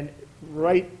 and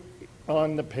right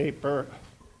on the paper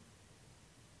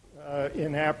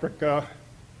in Africa,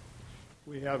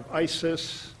 we have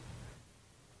ISIS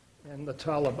and the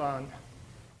Taliban.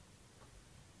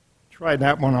 Try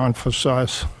that one on for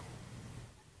size.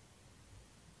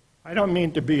 I don't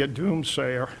mean to be a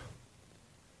doomsayer,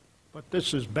 but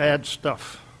this is bad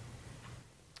stuff.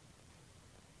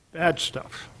 Bad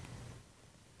stuff.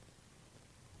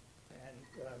 And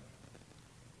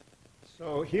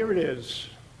so here it is,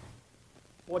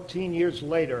 14 years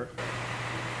later.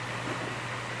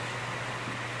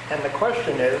 And the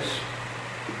question is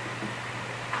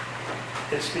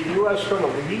the U.S. going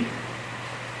to lead,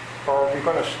 or are we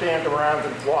going to stand around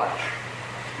and watch?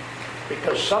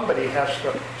 Because somebody has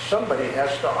to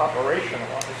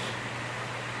operationalize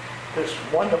this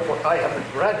wonderful, I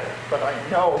haven't read it, but I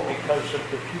know because of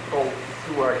the people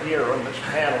who are here on this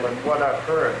panel and what I've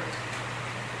heard.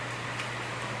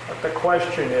 But the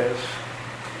question is,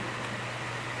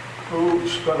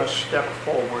 who's going to step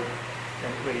forward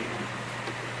and lead?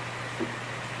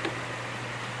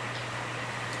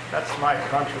 That's my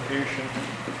contribution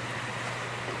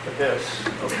to this,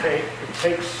 okay? It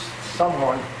takes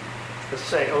someone to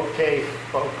say, okay,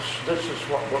 folks, this is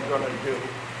what we're going to do,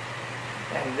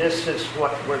 and this is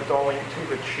what we're going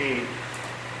to achieve.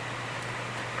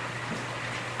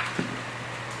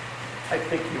 I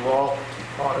think you all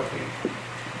ought to be,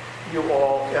 you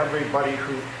all, everybody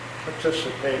who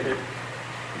participated,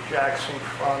 the Jackson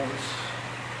Funds,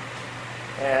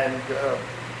 and the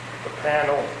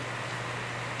panel,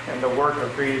 and the worker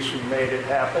bees who made it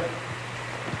happen.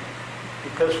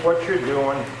 Because what you're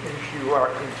doing is you are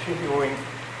continuing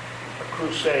a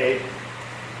crusade.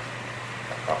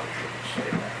 I probably shouldn't say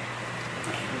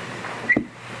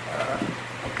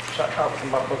that. I'll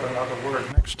come up with another word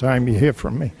next time you hear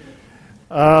from me.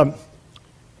 At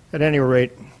any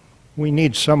rate, we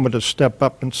need someone to step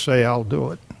up and say, I'll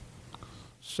do it.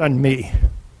 Send me.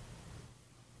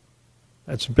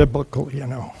 That's biblical, you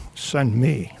know. Send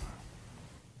me.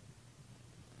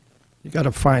 You got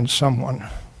to find someone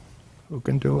who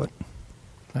can do it.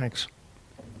 Thanks.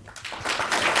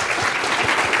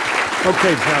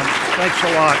 Okay, John. Thanks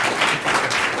a lot.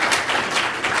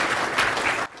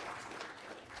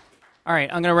 All right,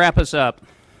 I'm going to wrap us up.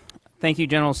 Thank you,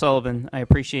 General Sullivan. I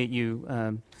appreciate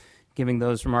you giving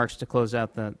those remarks to close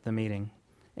out the meeting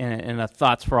and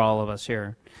thoughts for all of us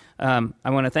here. I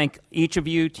want to thank each of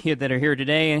you that are here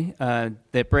today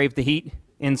that braved the heat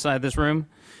inside this room.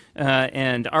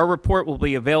 And our report will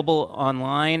be available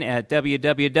online at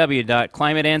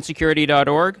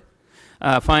www.climateandsecurity.org.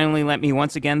 Finally, let me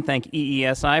once again thank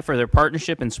EESI for their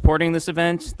partnership in supporting this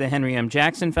event, the Henry M.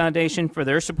 Jackson Foundation for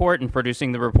their support in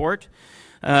producing the report,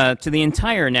 to the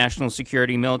entire National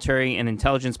Security, Military, and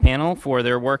Intelligence panel for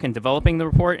their work in developing the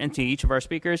report, and to each of our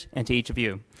speakers, and to each of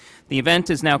you. The event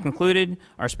is now concluded.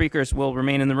 Our speakers will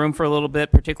remain in the room for a little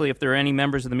bit, particularly if there are any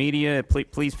members of the media.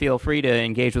 Please feel free to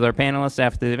engage with our panelists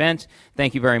after the event.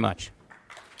 Thank you very much.